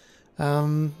bribes?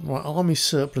 Right, army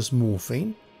surplus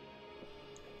morphine.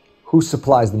 Who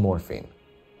supplies the morphine?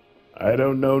 I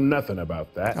don't know nothing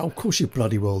about that. Oh, of course you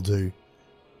bloody well do.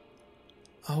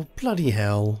 Oh, bloody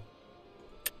hell.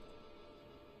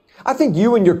 I think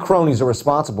you and your cronies are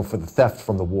responsible for the theft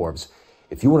from the wharves.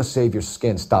 If you want to save your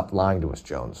skin, stop lying to us,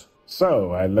 Jones.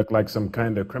 So, I look like some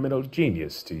kind of criminal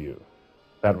genius to you.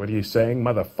 That what you saying,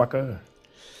 motherfucker?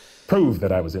 Prove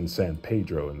that I was in San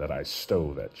Pedro and that I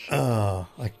stole that shit.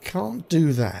 I can't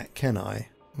do that, can I?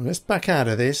 Well, let's back out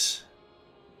of this.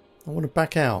 I want to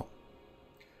back out.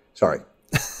 Sorry.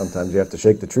 Sometimes you have to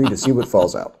shake the tree to see what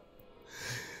falls out.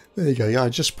 There you go. Yeah, I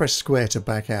just press square to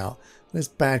back out. Let's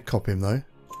bad cop him, though.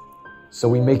 So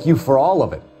we make you for all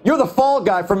of it. You're the fall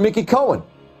guy from Mickey Cohen.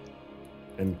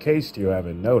 In case you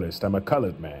haven't noticed, I'm a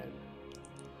colored man.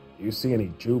 You see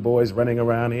any Jew boys running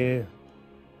around here?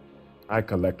 I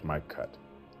collect my cut.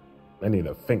 Lenny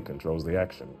the Fink controls the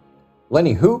action.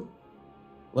 Lenny who?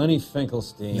 Lenny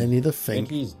Finkelstein. Lenny the Fink.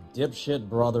 Mickey's dipshit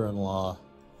brother-in-law.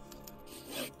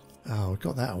 Oh,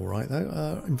 got that all right,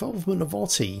 though. Involvement of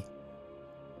Otti.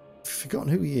 Forgotten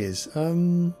who he is.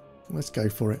 Let's go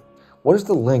for it. What is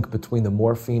the link between the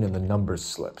morphine and the numbers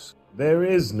slips? There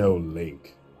is no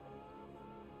link.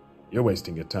 You're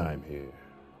wasting your time here.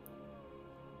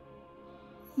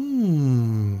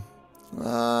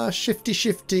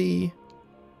 Shifty.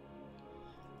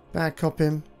 Bad cop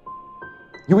him.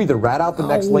 You either rat out the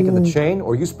next link in the chain,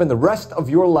 or you spend the rest of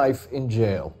your life in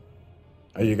jail.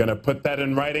 Are you gonna put that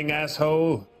in writing,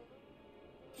 asshole?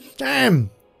 Damn!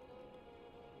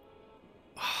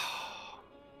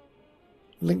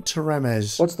 Link to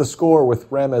Ramez. What's the score with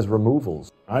Ramez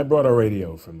removals? I brought a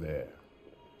radio from there.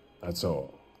 That's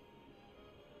all.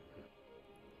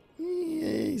 Yeah,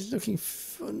 he's looking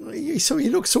funny. So he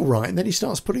looks all right, and then he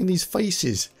starts putting these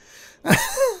faces.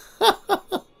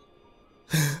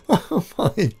 Oh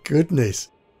my goodness.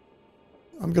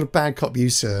 I'm going to bad cop you,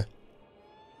 sir.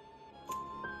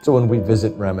 So when we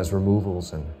visit Ramez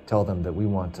removals and tell them that we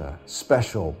want a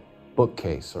special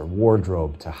bookcase or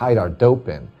wardrobe to hide our dope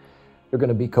in, you're going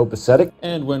to be copacetic?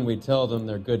 And when we tell them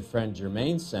their good friend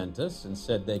Jermaine sent us and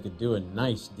said they could do a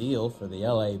nice deal for the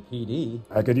LAPD.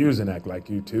 I could use an act like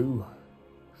you two.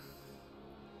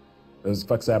 Those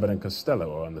fucks Abbott and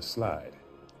Costello are on the slide.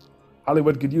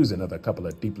 Hollywood could use another couple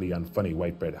of deeply unfunny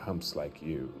white bread humps like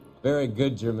you. Very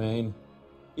good, Jermaine.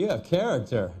 You have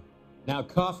character. Now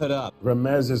cough it up.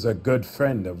 Ramez is a good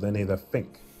friend of Lenny the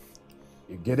Fink.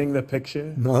 You getting the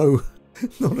picture? No,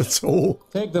 not at all.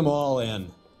 Take them all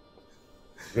in.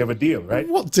 We have a deal, right?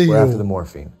 What deal? We're after the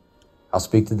morphine. I'll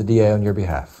speak to the DA on your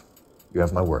behalf. You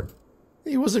have my word.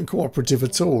 He wasn't cooperative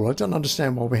at all. I don't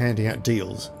understand why we're handing out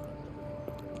deals.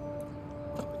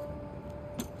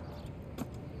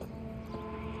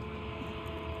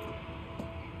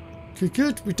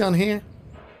 Good. We're done here.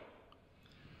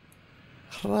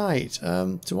 Right.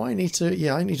 Do I need to...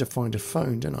 Yeah, I need to find a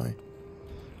phone, don't I?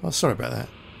 Oh, sorry about that.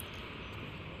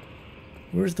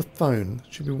 Where is the phone?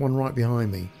 Should be one right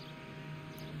behind me.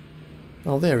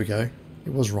 Oh, there we go.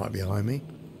 It was right behind me.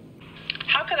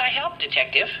 How could I help,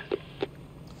 Detective?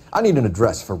 I need an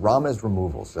address for Ramez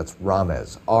Removals. That's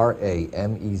Ramez.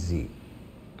 R-A-M-E-Z.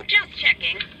 Just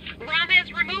checking.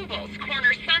 Ramez Removals,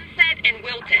 corner Sunset and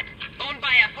Wilton. Owned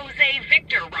by a Jose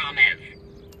Victor Ramez.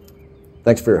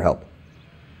 Thanks for your help.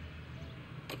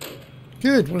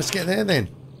 Good. Well, let's get there then.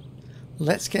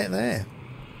 Let's get there.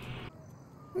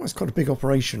 Well, it's quite a big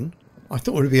operation. I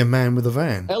thought it would be a man with a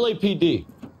van. LAPD.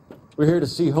 We're here to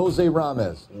see Jose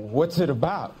Ramez. What's it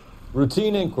about?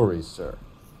 Routine inquiries, sir.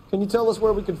 Can you tell us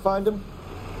where we can find him?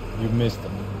 You missed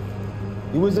him.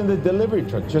 He was in the delivery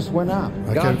truck, just went out.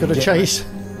 Okay, we've got a chase.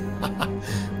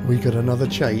 We got another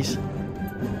chase.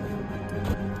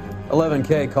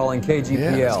 11K calling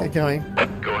KGPL. Yeah, let's get going.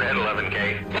 Go ahead,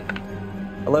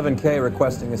 11K. 11K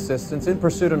requesting assistance in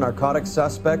pursuit of narcotic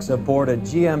suspects aboard a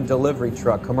GM delivery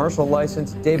truck. Commercial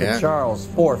license David Charles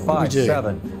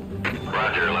 457.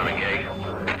 Roger,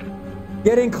 11K.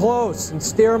 Getting close and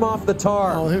steer him off the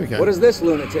tar. Oh, here we go. What does this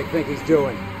lunatic think he's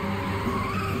doing?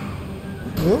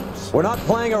 Whoops. We're not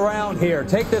playing around here.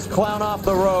 Take this clown off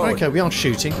the road. Okay, we aren't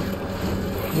shooting.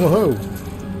 Whoa.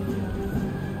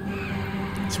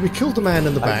 So we killed the man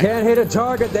in the back. I can't hit a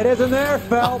target that isn't there,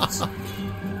 Phelps.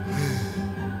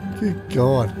 Good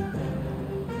God.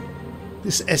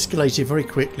 This escalated very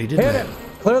quickly, didn't it? Hit him.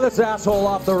 Clear this asshole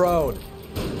off the road.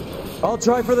 I'll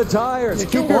try for the tires. Yeah,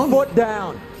 Keep your foot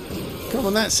down. Come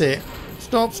on, that's it.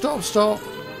 Stop.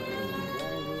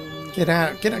 Get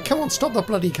out. Come on, stop the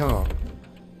bloody car.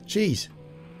 Jeez.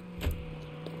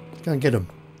 Let's go and get him.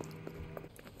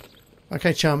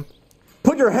 Okay, chum.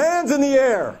 Put your hands in the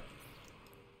air!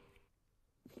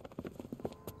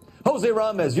 Jose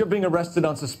Ramez, you're being arrested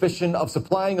on suspicion of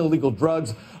supplying illegal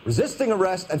drugs, resisting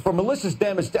arrest, and for malicious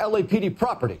damage to LAPD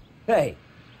property. Hey,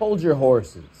 hold your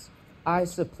horses. I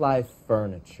supply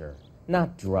furniture,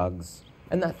 not drugs.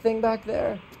 And that thing back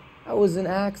there, that was an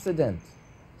accident.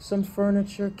 Some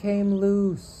furniture came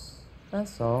loose.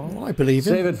 That's all. Well, I believe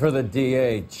him. Save it for the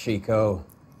DA, Chico.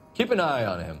 Keep an eye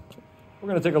on him. We're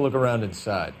going to take a look around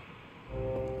inside.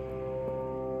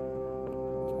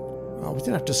 Oh, we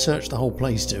didn't have to search the whole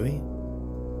place, do we?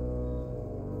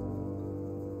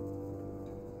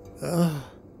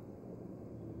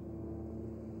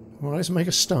 Well, let's make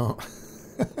a start.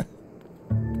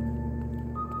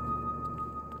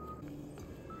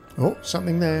 Oh,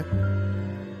 something there.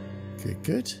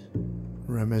 Good.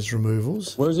 Ramez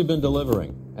Removals. Where's he been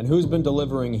delivering? And who's been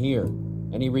delivering here?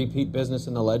 Any repeat business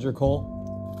in the ledger, Cole?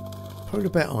 Polar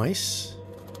bear ice.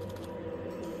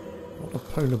 What a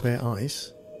polar bear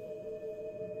ice.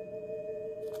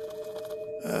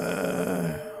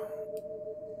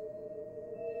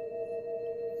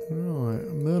 Right,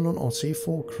 Merlin Otti,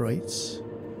 4 crates.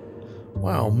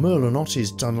 Wow, Merlin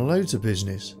Otti's done loads of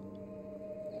business.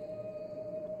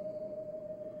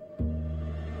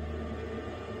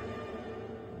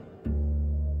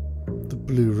 The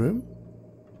Blue Room.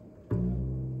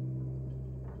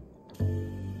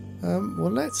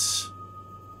 Well, let's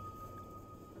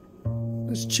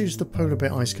choose the Polar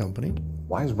Bear Ice Company.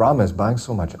 Why is Ramez buying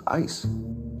so much ice?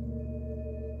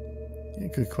 Yeah,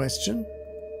 good question.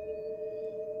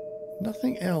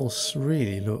 Nothing else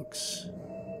really looks.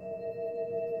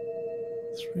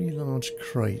 3 large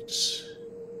crates.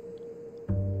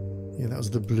 Yeah, that was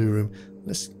the blue room.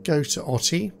 Let's go to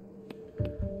Otti.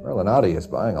 Merlinati is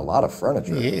buying a lot of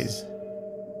furniture. He is.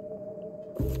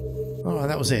 Oh,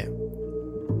 that was it.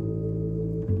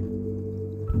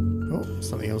 Oh,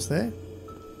 something else there.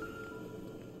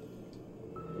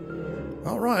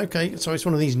 Oh, right, okay. So it's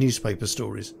one of these newspaper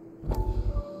stories.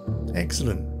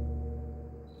 Excellent.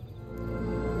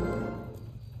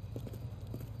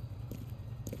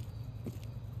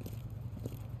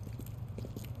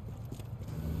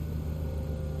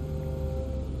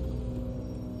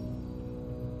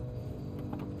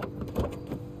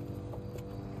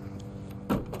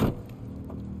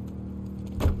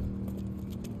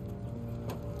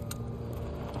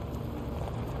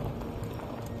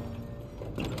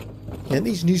 Yeah, in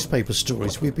these newspaper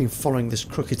stories, we've been following this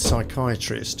crooked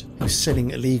psychiatrist who's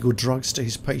selling illegal drugs to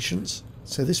his patients.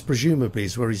 So this presumably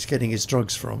is where he's getting his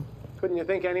drugs from. Couldn't you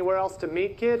think anywhere else to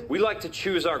meet, kid? We like to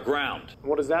choose our ground.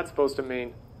 What is that supposed to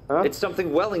mean? Huh? It's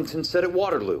something Wellington said at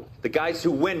Waterloo. The guys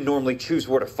who win normally choose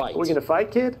where to fight. We're gonna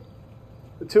fight, kid?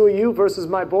 The two of you versus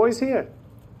my boys here?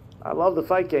 I love the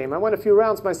fight game. I went a few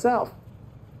rounds myself.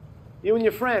 You and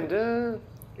your friend,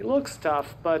 he looks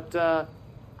tough, but I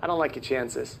don't like your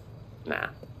chances. Nah.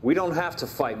 We don't have to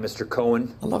fight, Mr.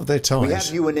 Cohen. I love their ties. We have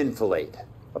you an enfilade.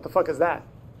 What the fuck is that?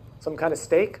 Some kind of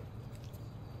steak?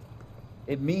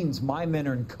 It means my men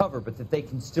are in cover, but that they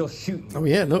can still shoot you. Oh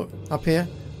yeah, look, up here.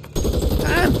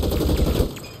 Damn!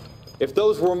 If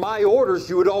those were my orders,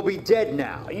 you would all be dead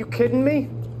now. Are you kidding me?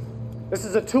 This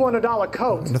is a $200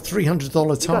 coat. And a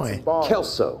 $300 tie.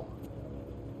 Kelso.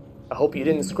 I hope you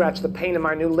didn't scratch the paint of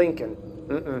my new Lincoln.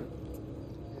 Mm-mm.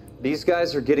 These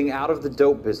guys are getting out of the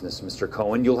dope business, Mr.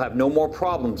 Cohen. You'll have no more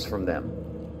problems from them.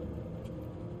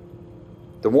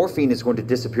 The morphine is going to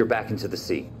disappear back into the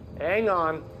sea. Hang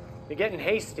on. You're getting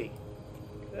hasty.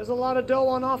 There's a lot of dough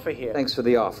on offer here. Thanks for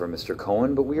the offer, Mr.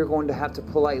 Cohen, but we are going to have to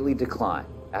politely decline.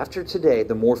 After today,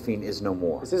 the morphine is no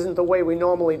more. This isn't the way we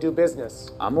normally do business.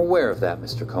 I'm aware of that,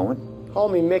 Mr. Cohen. Call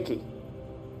me Mickey.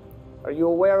 Are you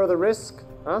aware of the risk,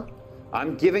 huh?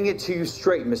 I'm giving it to you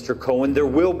straight, Mr. Cohen. There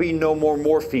will be no more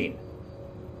morphine.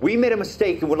 We made a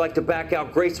mistake and would like to back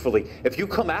out gracefully. If you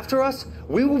come after us,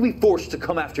 we will be forced to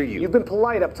come after you. You've been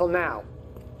polite up till now,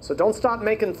 so don't stop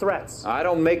making threats. I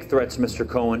don't make threats, Mr.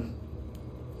 Cohen.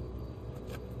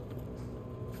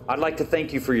 I'd like to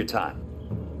thank you for your time.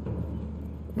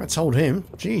 I told him.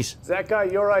 Jeez. Is that guy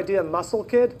your idea, muscle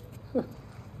kid?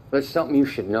 There's something you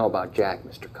should know about Jack,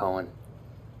 Mr. Cohen.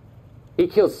 He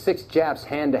killed 6 Japs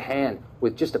hand to hand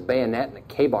with just a bayonet and a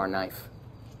K-bar knife.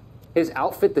 His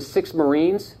outfit, the 6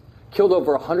 Marines, killed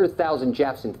over 100,000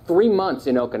 Japs in 3 months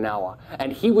in Okinawa,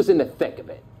 and he was in the thick of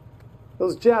it.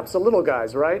 Those Japs are little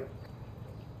guys, right?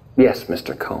 Yes,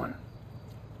 Mr. Cohen.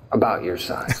 About your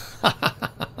size.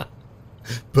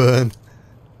 Burn.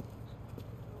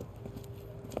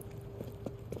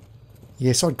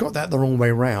 Yes, I got that the wrong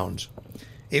way round.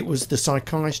 It was the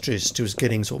psychiatrist who was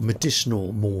getting sort of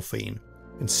medicinal morphine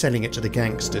and selling it to the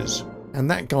gangsters. And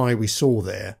that guy we saw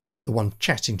there, the one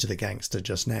chatting to the gangster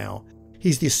just now,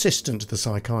 he's the assistant to the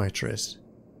psychiatrist.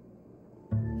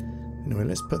 Anyway,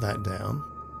 let's put that down.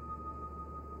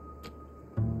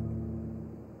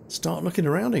 Start looking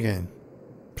around again.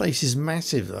 Place is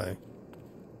massive though.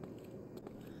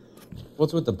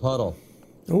 What's with the puddle?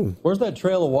 Oh. Where's that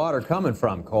trail of water coming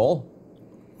from, Cole?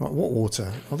 Right, what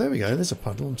water? Oh, there we go. There's a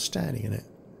puddle. I'm standing in it.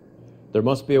 There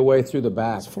must be a way through the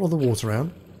back. Let's follow the water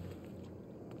around.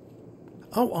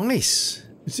 Oh, ice.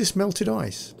 Is this melted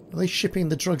ice? Are they shipping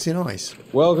the drugs in ice?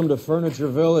 Welcome to Furniture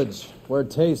Village, where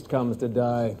taste comes to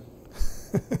die.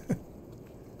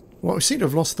 Well, we seem to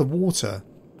have lost the water.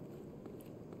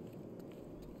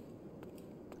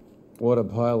 What a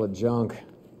pile of junk.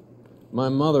 My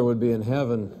mother would be in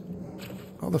heaven.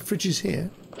 Oh, the fridge is here.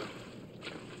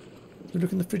 We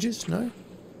look in the fridges? No?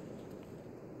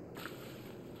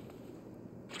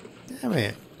 Damn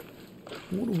it.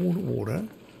 Water, water, water.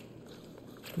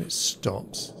 And it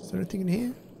stops. Is there anything in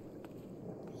here?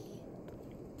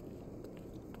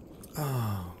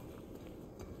 Oh.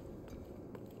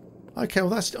 Okay, well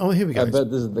that's... Oh, here we go. I bet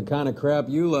this is the kind of crap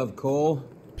you love, Cole.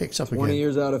 Picks up 20 again.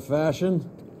 years out of fashion.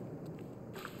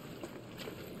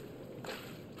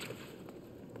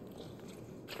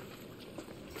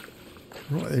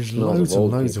 Right, there's Smells loads of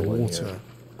and loads of people in water. here.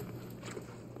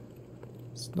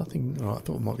 There's nothing... Oh, I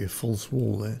thought it might be a false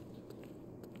wall there.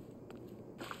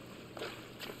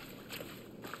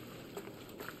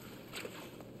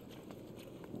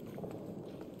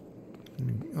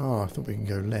 Oh, I thought we can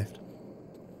go left.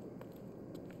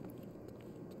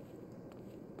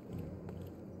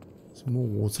 Some more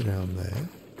water down there.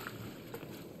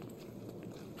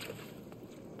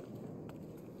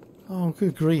 Oh,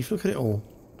 good grief, look at it all.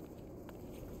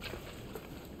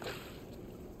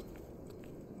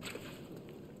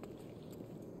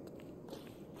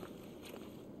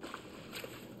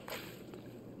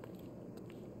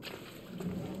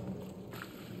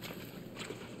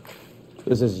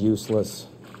 This is useless.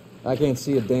 I can't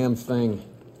see a damn thing.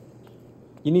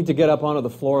 You need to get up onto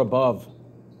the floor above.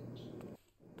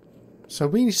 So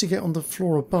we need to get on the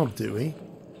floor above, do we?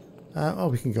 Oh,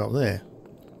 we can go up there.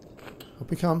 Up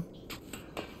we come.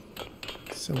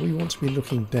 So we want to be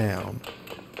looking down.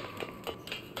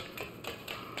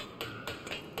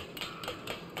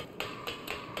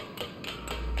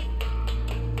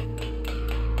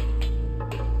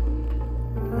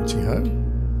 Righty-ho.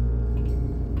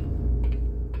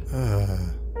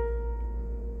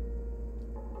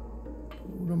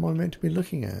 What am I meant to be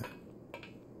looking at?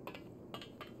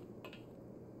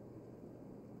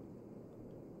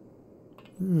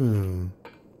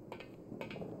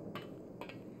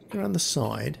 Go around the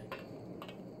side.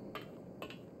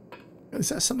 Is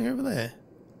that something over there?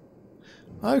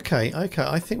 Okay, okay.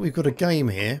 I think we've got a game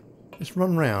here. Let's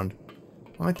run round.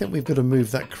 I think we've got to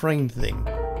move that crane thing.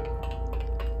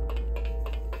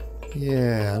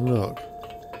 Yeah, look.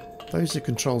 Those are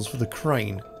controls for the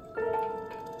crane.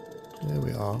 There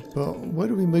we are. But where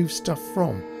do we move stuff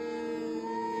from?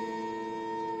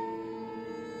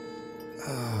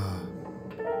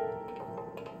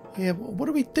 Yeah, what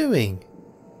are we doing?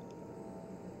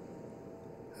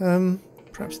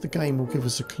 Perhaps the game will give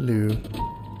us a clue.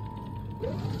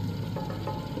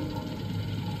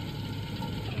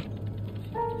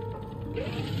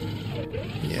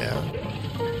 Yeah.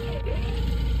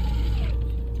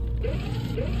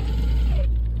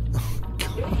 Oh,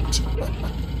 God.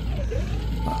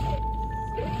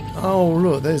 Oh,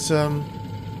 look, there's a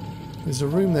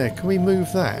room there. Can we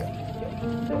move that?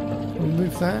 Can we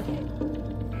move that?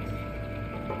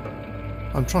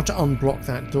 I'm trying to unblock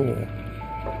that door.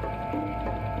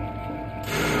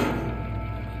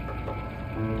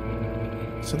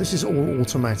 So this is all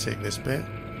automatic, this bit.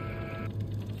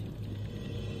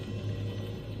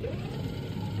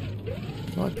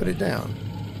 Can I put it down?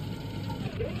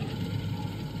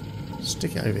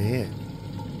 Stick it over here.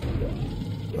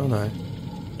 Oh no.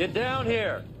 Get down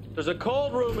here! There's a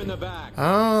cold room in the back!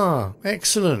 Ah,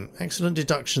 excellent. Excellent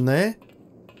deduction there.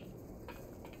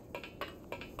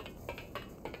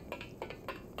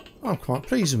 I'm quite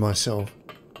pleased with myself.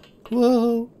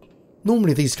 Whoa!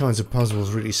 Normally these kinds of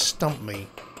puzzles really stump me.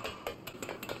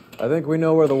 I think we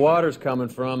know where the water's coming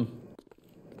from.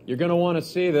 You're gonna want to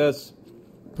see this.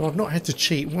 But I've not had to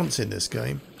cheat once in this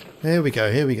game. Here we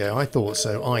go, here we go. I thought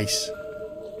so. Ice.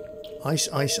 Ice,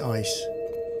 ice, ice.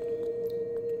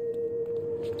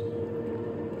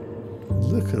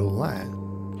 Look at all that.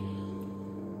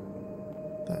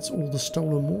 That's all the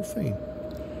stolen morphine.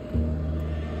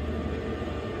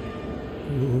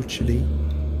 Oh, chilly.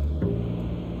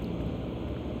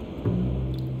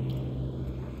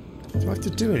 Do I have to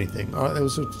do anything? Alright, there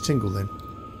was a tingle then.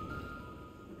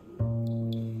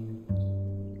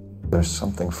 There's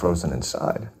something frozen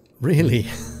inside. Really?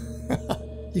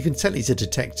 You can tell he's a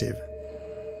detective.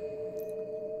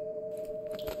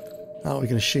 Oh, we're going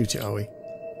to shoot it, are we?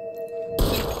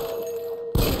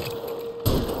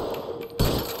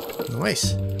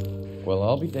 Nice. Well,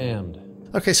 I'll be damned.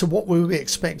 Okay, so what were we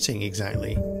expecting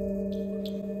exactly?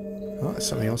 Oh, there's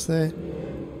something else there.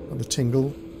 Another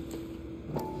tingle.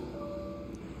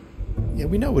 Yeah,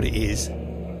 we know what it is.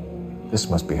 This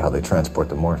must be how they transport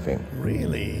the morphine.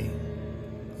 Really?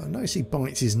 I notice he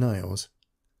bites his nails.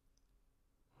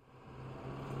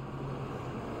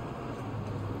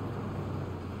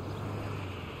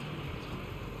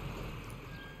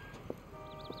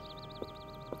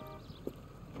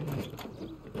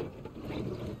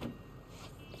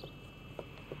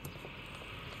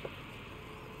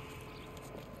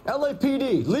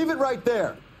 LAPD, leave it right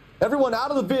there. Everyone out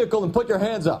of the vehicle and put your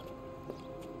hands up.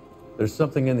 There's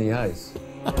something in the ice.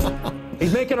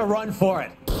 He's making a run for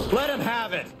it. Let him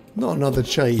have it. Not another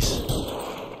chase.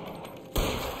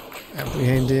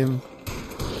 Apprehend him.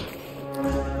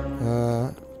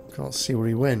 Can't see where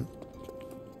he went.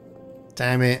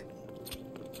 Damn it.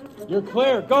 You're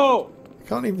clear. Go. I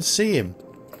can't even see him.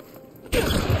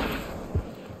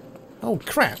 Oh,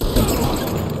 crap.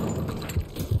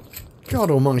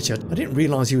 God almighty, I didn't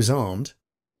realise he was armed.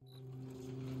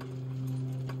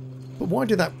 But why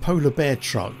did that polar bear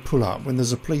truck pull up when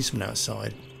there's a policeman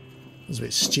outside? That's a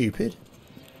bit stupid.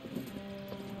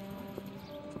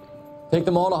 Take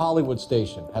them all to Hollywood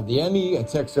Station. Have the ME and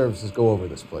Tech Services go over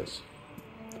this place.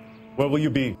 Where will you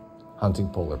be? Hunting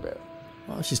polar bear.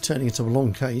 Oh, she's turning into a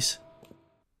long case.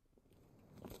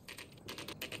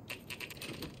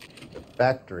 The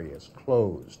factory is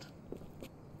closed.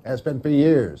 Has been for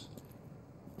years.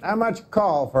 Not much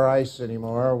call for ice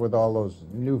anymore with all those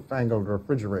newfangled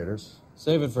refrigerators.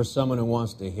 Save it for someone who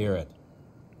wants to hear it.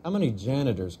 How many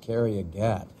janitors carry a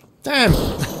gat? Damn!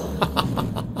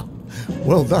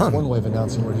 Well done. One way of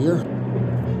announcing we're here.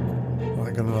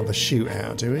 Right, got another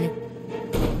shootout, do we?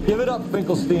 Give it up,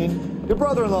 Finkelstein. Your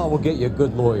brother-in-law will get you a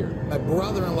good lawyer. My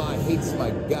brother-in-law hates my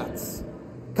guts.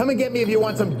 Come and get me if you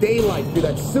want some daylight through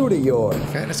that suit of yours.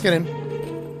 Okay, let's get him.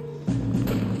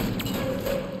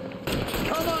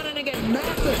 Come on in and get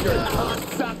massacred,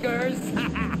 cocksuckers!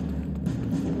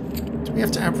 Do we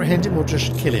have to apprehend him or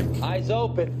just kill him? Eyes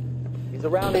open. He's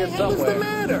around here somewhere. What's the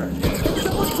matter? Can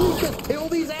someone please just kill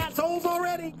these assholes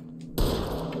already?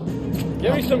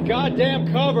 Give me some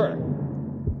goddamn cover.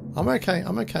 I'm okay,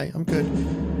 I'm good.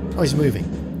 Oh, he's moving.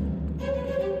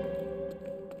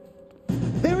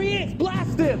 There he is!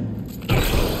 Blast him!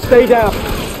 Stay down.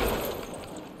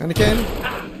 And again.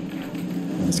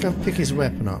 Let's go and pick his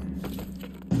weapon up.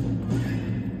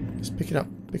 Just pick it up,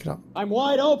 pick it up. I'm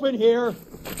wide open here.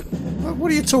 What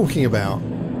are you talking about?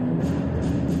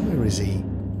 Where is he?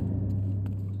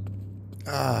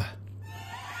 Ah.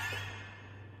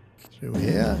 Through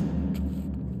here.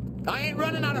 I ain't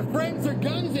running out of frames or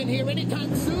guns in here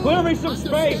anytime soon. Clear me some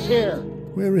space here.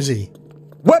 Where is he?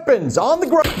 Weapons on the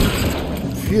ground.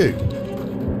 Phew.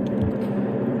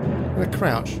 I'm gonna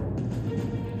crouch.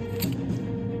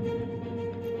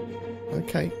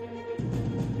 Okay.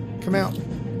 Come out.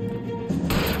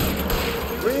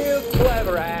 Real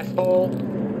clever, asshole.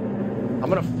 I'm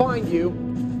gonna find you.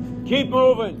 Keep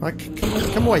moving. Right,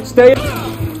 come away. Stay.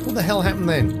 What the hell happened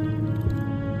then?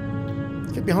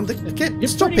 Get behind the... You're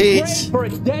Stop pretty it! brave for a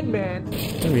dead man.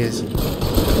 There he is.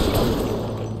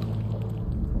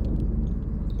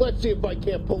 Let's see if I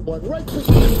can't put one right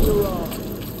between your arms.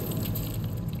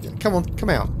 Come on, come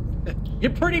out.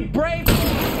 You're pretty brave.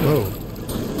 Whoa.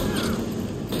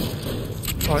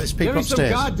 Alright, there's people Give me some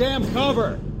upstairs. goddamn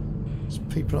cover. There's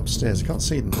people upstairs. I can't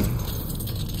see them.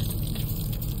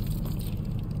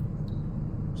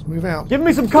 Let's move out. Give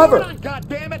me some cover. Hold on,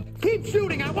 goddammit. Keep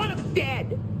shooting. I want him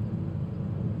dead.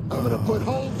 I'm gonna put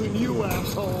holes in you,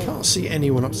 asshole. Can't see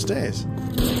anyone upstairs.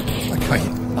 Okay.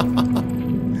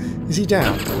 Is he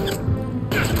down?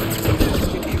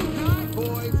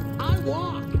 Boys, I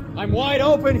walk. I'm wide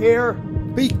open here.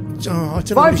 I don't know what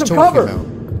Find he's some talking cover. about.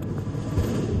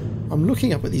 I'm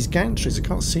looking up at these gantries. I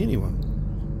can't see anyone.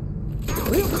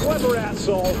 Real clever,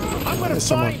 asshole. I'm gonna There's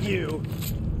someone. find you.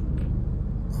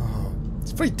 Oh,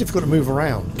 it's very difficult to move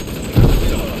around.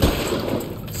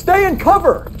 Stay in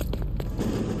cover.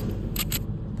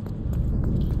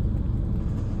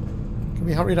 Can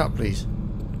we hurry it up, please?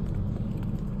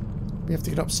 We have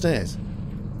to get upstairs.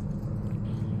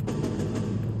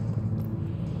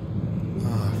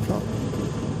 Ah, I can't.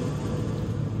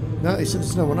 No,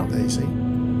 there's no one up there, you see.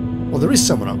 Well, there is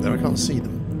someone up there. I can't see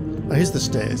them. Oh, here's the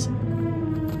stairs.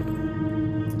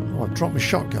 Oh, I've dropped my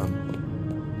shotgun.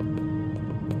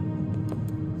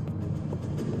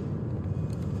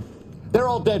 They're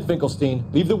all dead, Finkelstein.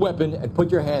 Leave the weapon and put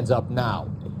your hands up now.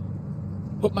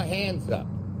 Put my hands up.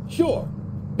 Sure.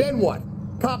 Then what?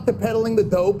 Cop to peddling the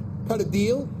dope? Cut a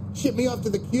deal? Ship me off to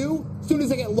the queue? Soon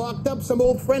as I get locked up, some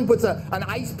old friend puts an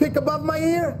ice pick above my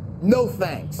ear? No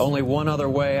thanks. Only one other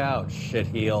way out,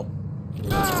 shitheel.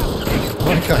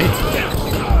 Okay.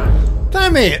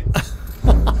 Damn it!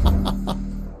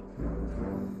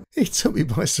 He took me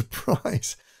by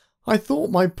surprise. I thought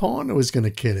my partner was going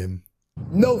to kill him.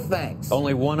 No thanks.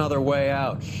 Only one other way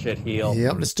out, shitheel.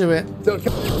 Yep, let's do it. So,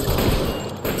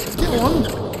 Let's get one.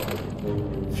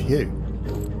 Phew.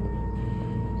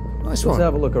 Nice Let's one.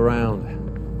 have a look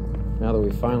around. Now that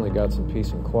we've finally got some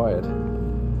peace and quiet.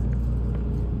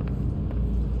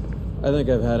 I think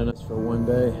I've had enough for one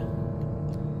day.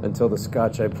 Until the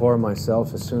scotch I pour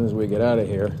myself as soon as we get out of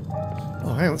here.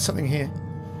 Oh, hang on, something here.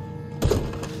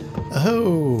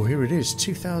 Oh, here it is.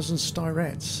 2,000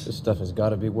 styrets. This stuff has got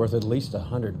to be worth at least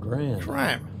 100 grand.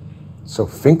 Crap. So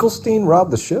Finkelstein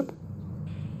robbed the ship?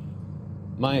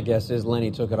 My guess is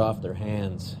Lenny took it off their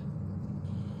hands.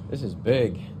 This is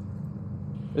big.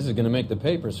 This is going to make the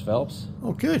papers, Phelps.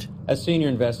 Oh, good. As senior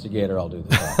investigator, I'll do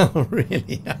the talking. Oh,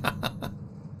 really?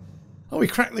 Oh, we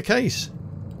cracked the case.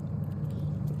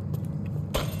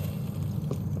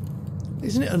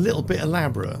 Isn't it a little bit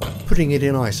elaborate, putting it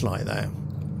in ice like that?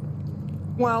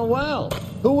 Well, well.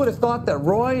 Who would have thought that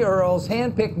Roy Earl's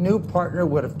hand-picked new partner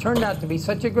would have turned out to be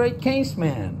such a great case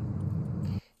man?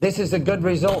 This is a good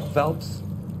result, Phelps.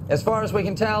 As far as we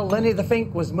can tell, Lenny the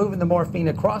Fink was moving the morphine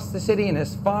across the city and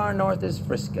as far north as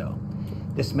Frisco.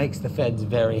 This makes the feds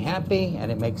very happy,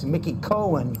 and it makes Mickey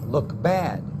Cohen look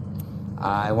bad.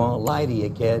 I won't lie to you,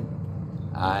 kid.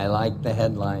 I like the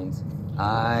headlines.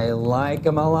 I like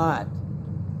them a lot.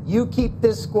 You keep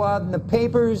this squad in the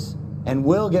papers, and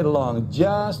we'll get along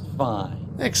just fine.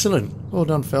 Excellent. Well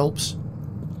done, Phelps.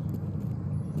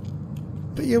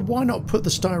 But yeah, why not put the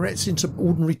styrettes into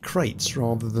ordinary crates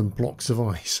rather than blocks of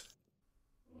ice?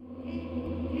 Well,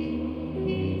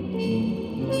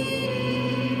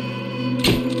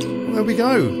 there we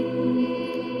go.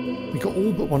 We got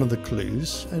all but one of the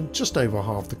clues and just over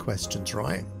half the questions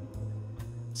right.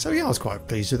 So yeah, I was quite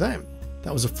pleased with that.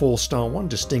 That was a 4-star one,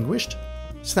 distinguished.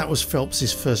 So that was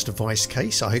Phelps's first vice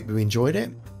case. I hope you enjoyed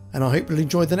it, and I hope you'll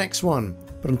enjoy the next one.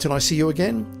 But until I see you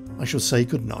again, I shall say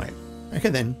good night. Okay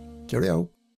then. Cheerio.